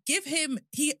 Give him,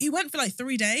 he went for like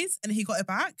 3 days and he got it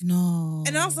back. No.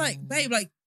 And I was like, babe, like,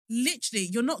 literally,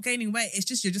 you're not gaining weight. It's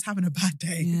just, you're just having a bad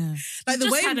day. Yeah. Like, the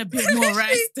Just way. had a bit more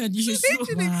rice than usual.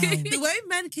 Literally, Wow. the way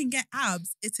men can get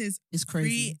abs, it is It's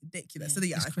crazy. ridiculous. Yeah, So,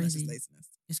 yeah, it's I think it's just crazy. laziness.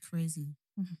 It's crazy.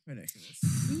 Ridiculous.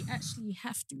 We actually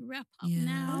have to wrap up Yeah.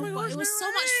 now. Oh my but gosh, it was no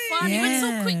so much way. fun. It went Yeah.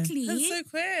 so quickly. That's so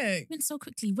quick. It went so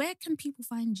quickly. Where can people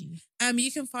find you?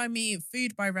 You can find me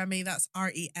Food by Remy. That's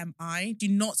Remi. Do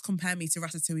not compare me to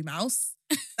Ratatouille Mouse.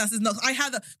 That's not. I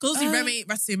had that because obviously Remy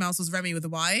Ratatouille Mouse was Remy with a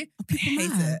Y. I hate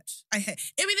mad? it.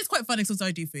 I mean, it's quite funny because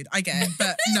I do food. I get it,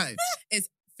 but no, it's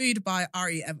Food by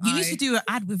Remi. You need to do an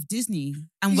ad with Disney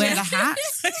and wear the hat.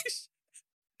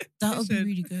 That would be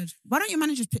really good. Why don't your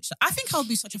managers pitch that? I think I would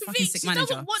be such a fucking sick manager.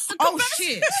 Doesn't want the Oh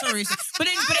shit! Sorry. But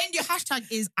then your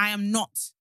hashtag is I am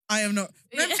not. I am not.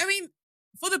 I mean,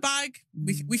 for the bag,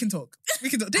 we can talk. We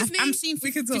can talk. Disney, I'm seeing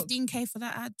we can talk. 15K for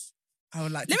that ad. I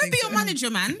would like to Let me be your manager,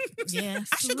 man. Yeah.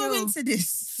 I should go into this.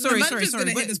 Sorry.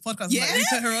 Gonna hit this podcast. Yeah. Like,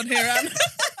 put her on here.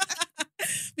 But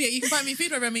yeah, you can find me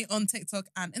Food by Remy on TikTok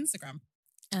and Instagram.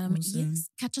 Awesome. Yes,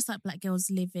 catch us at Black Girls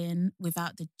Living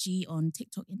without the G on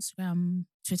TikTok, Instagram,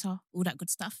 Twitter, all that good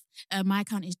stuff. My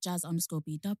account is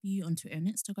jazz_BW on Twitter and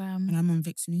Instagram. And I'm on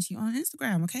Vixen on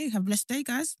Instagram. Okay, have a blessed day,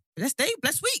 guys. Blessed day,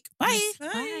 blessed week. Bye.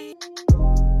 Bye.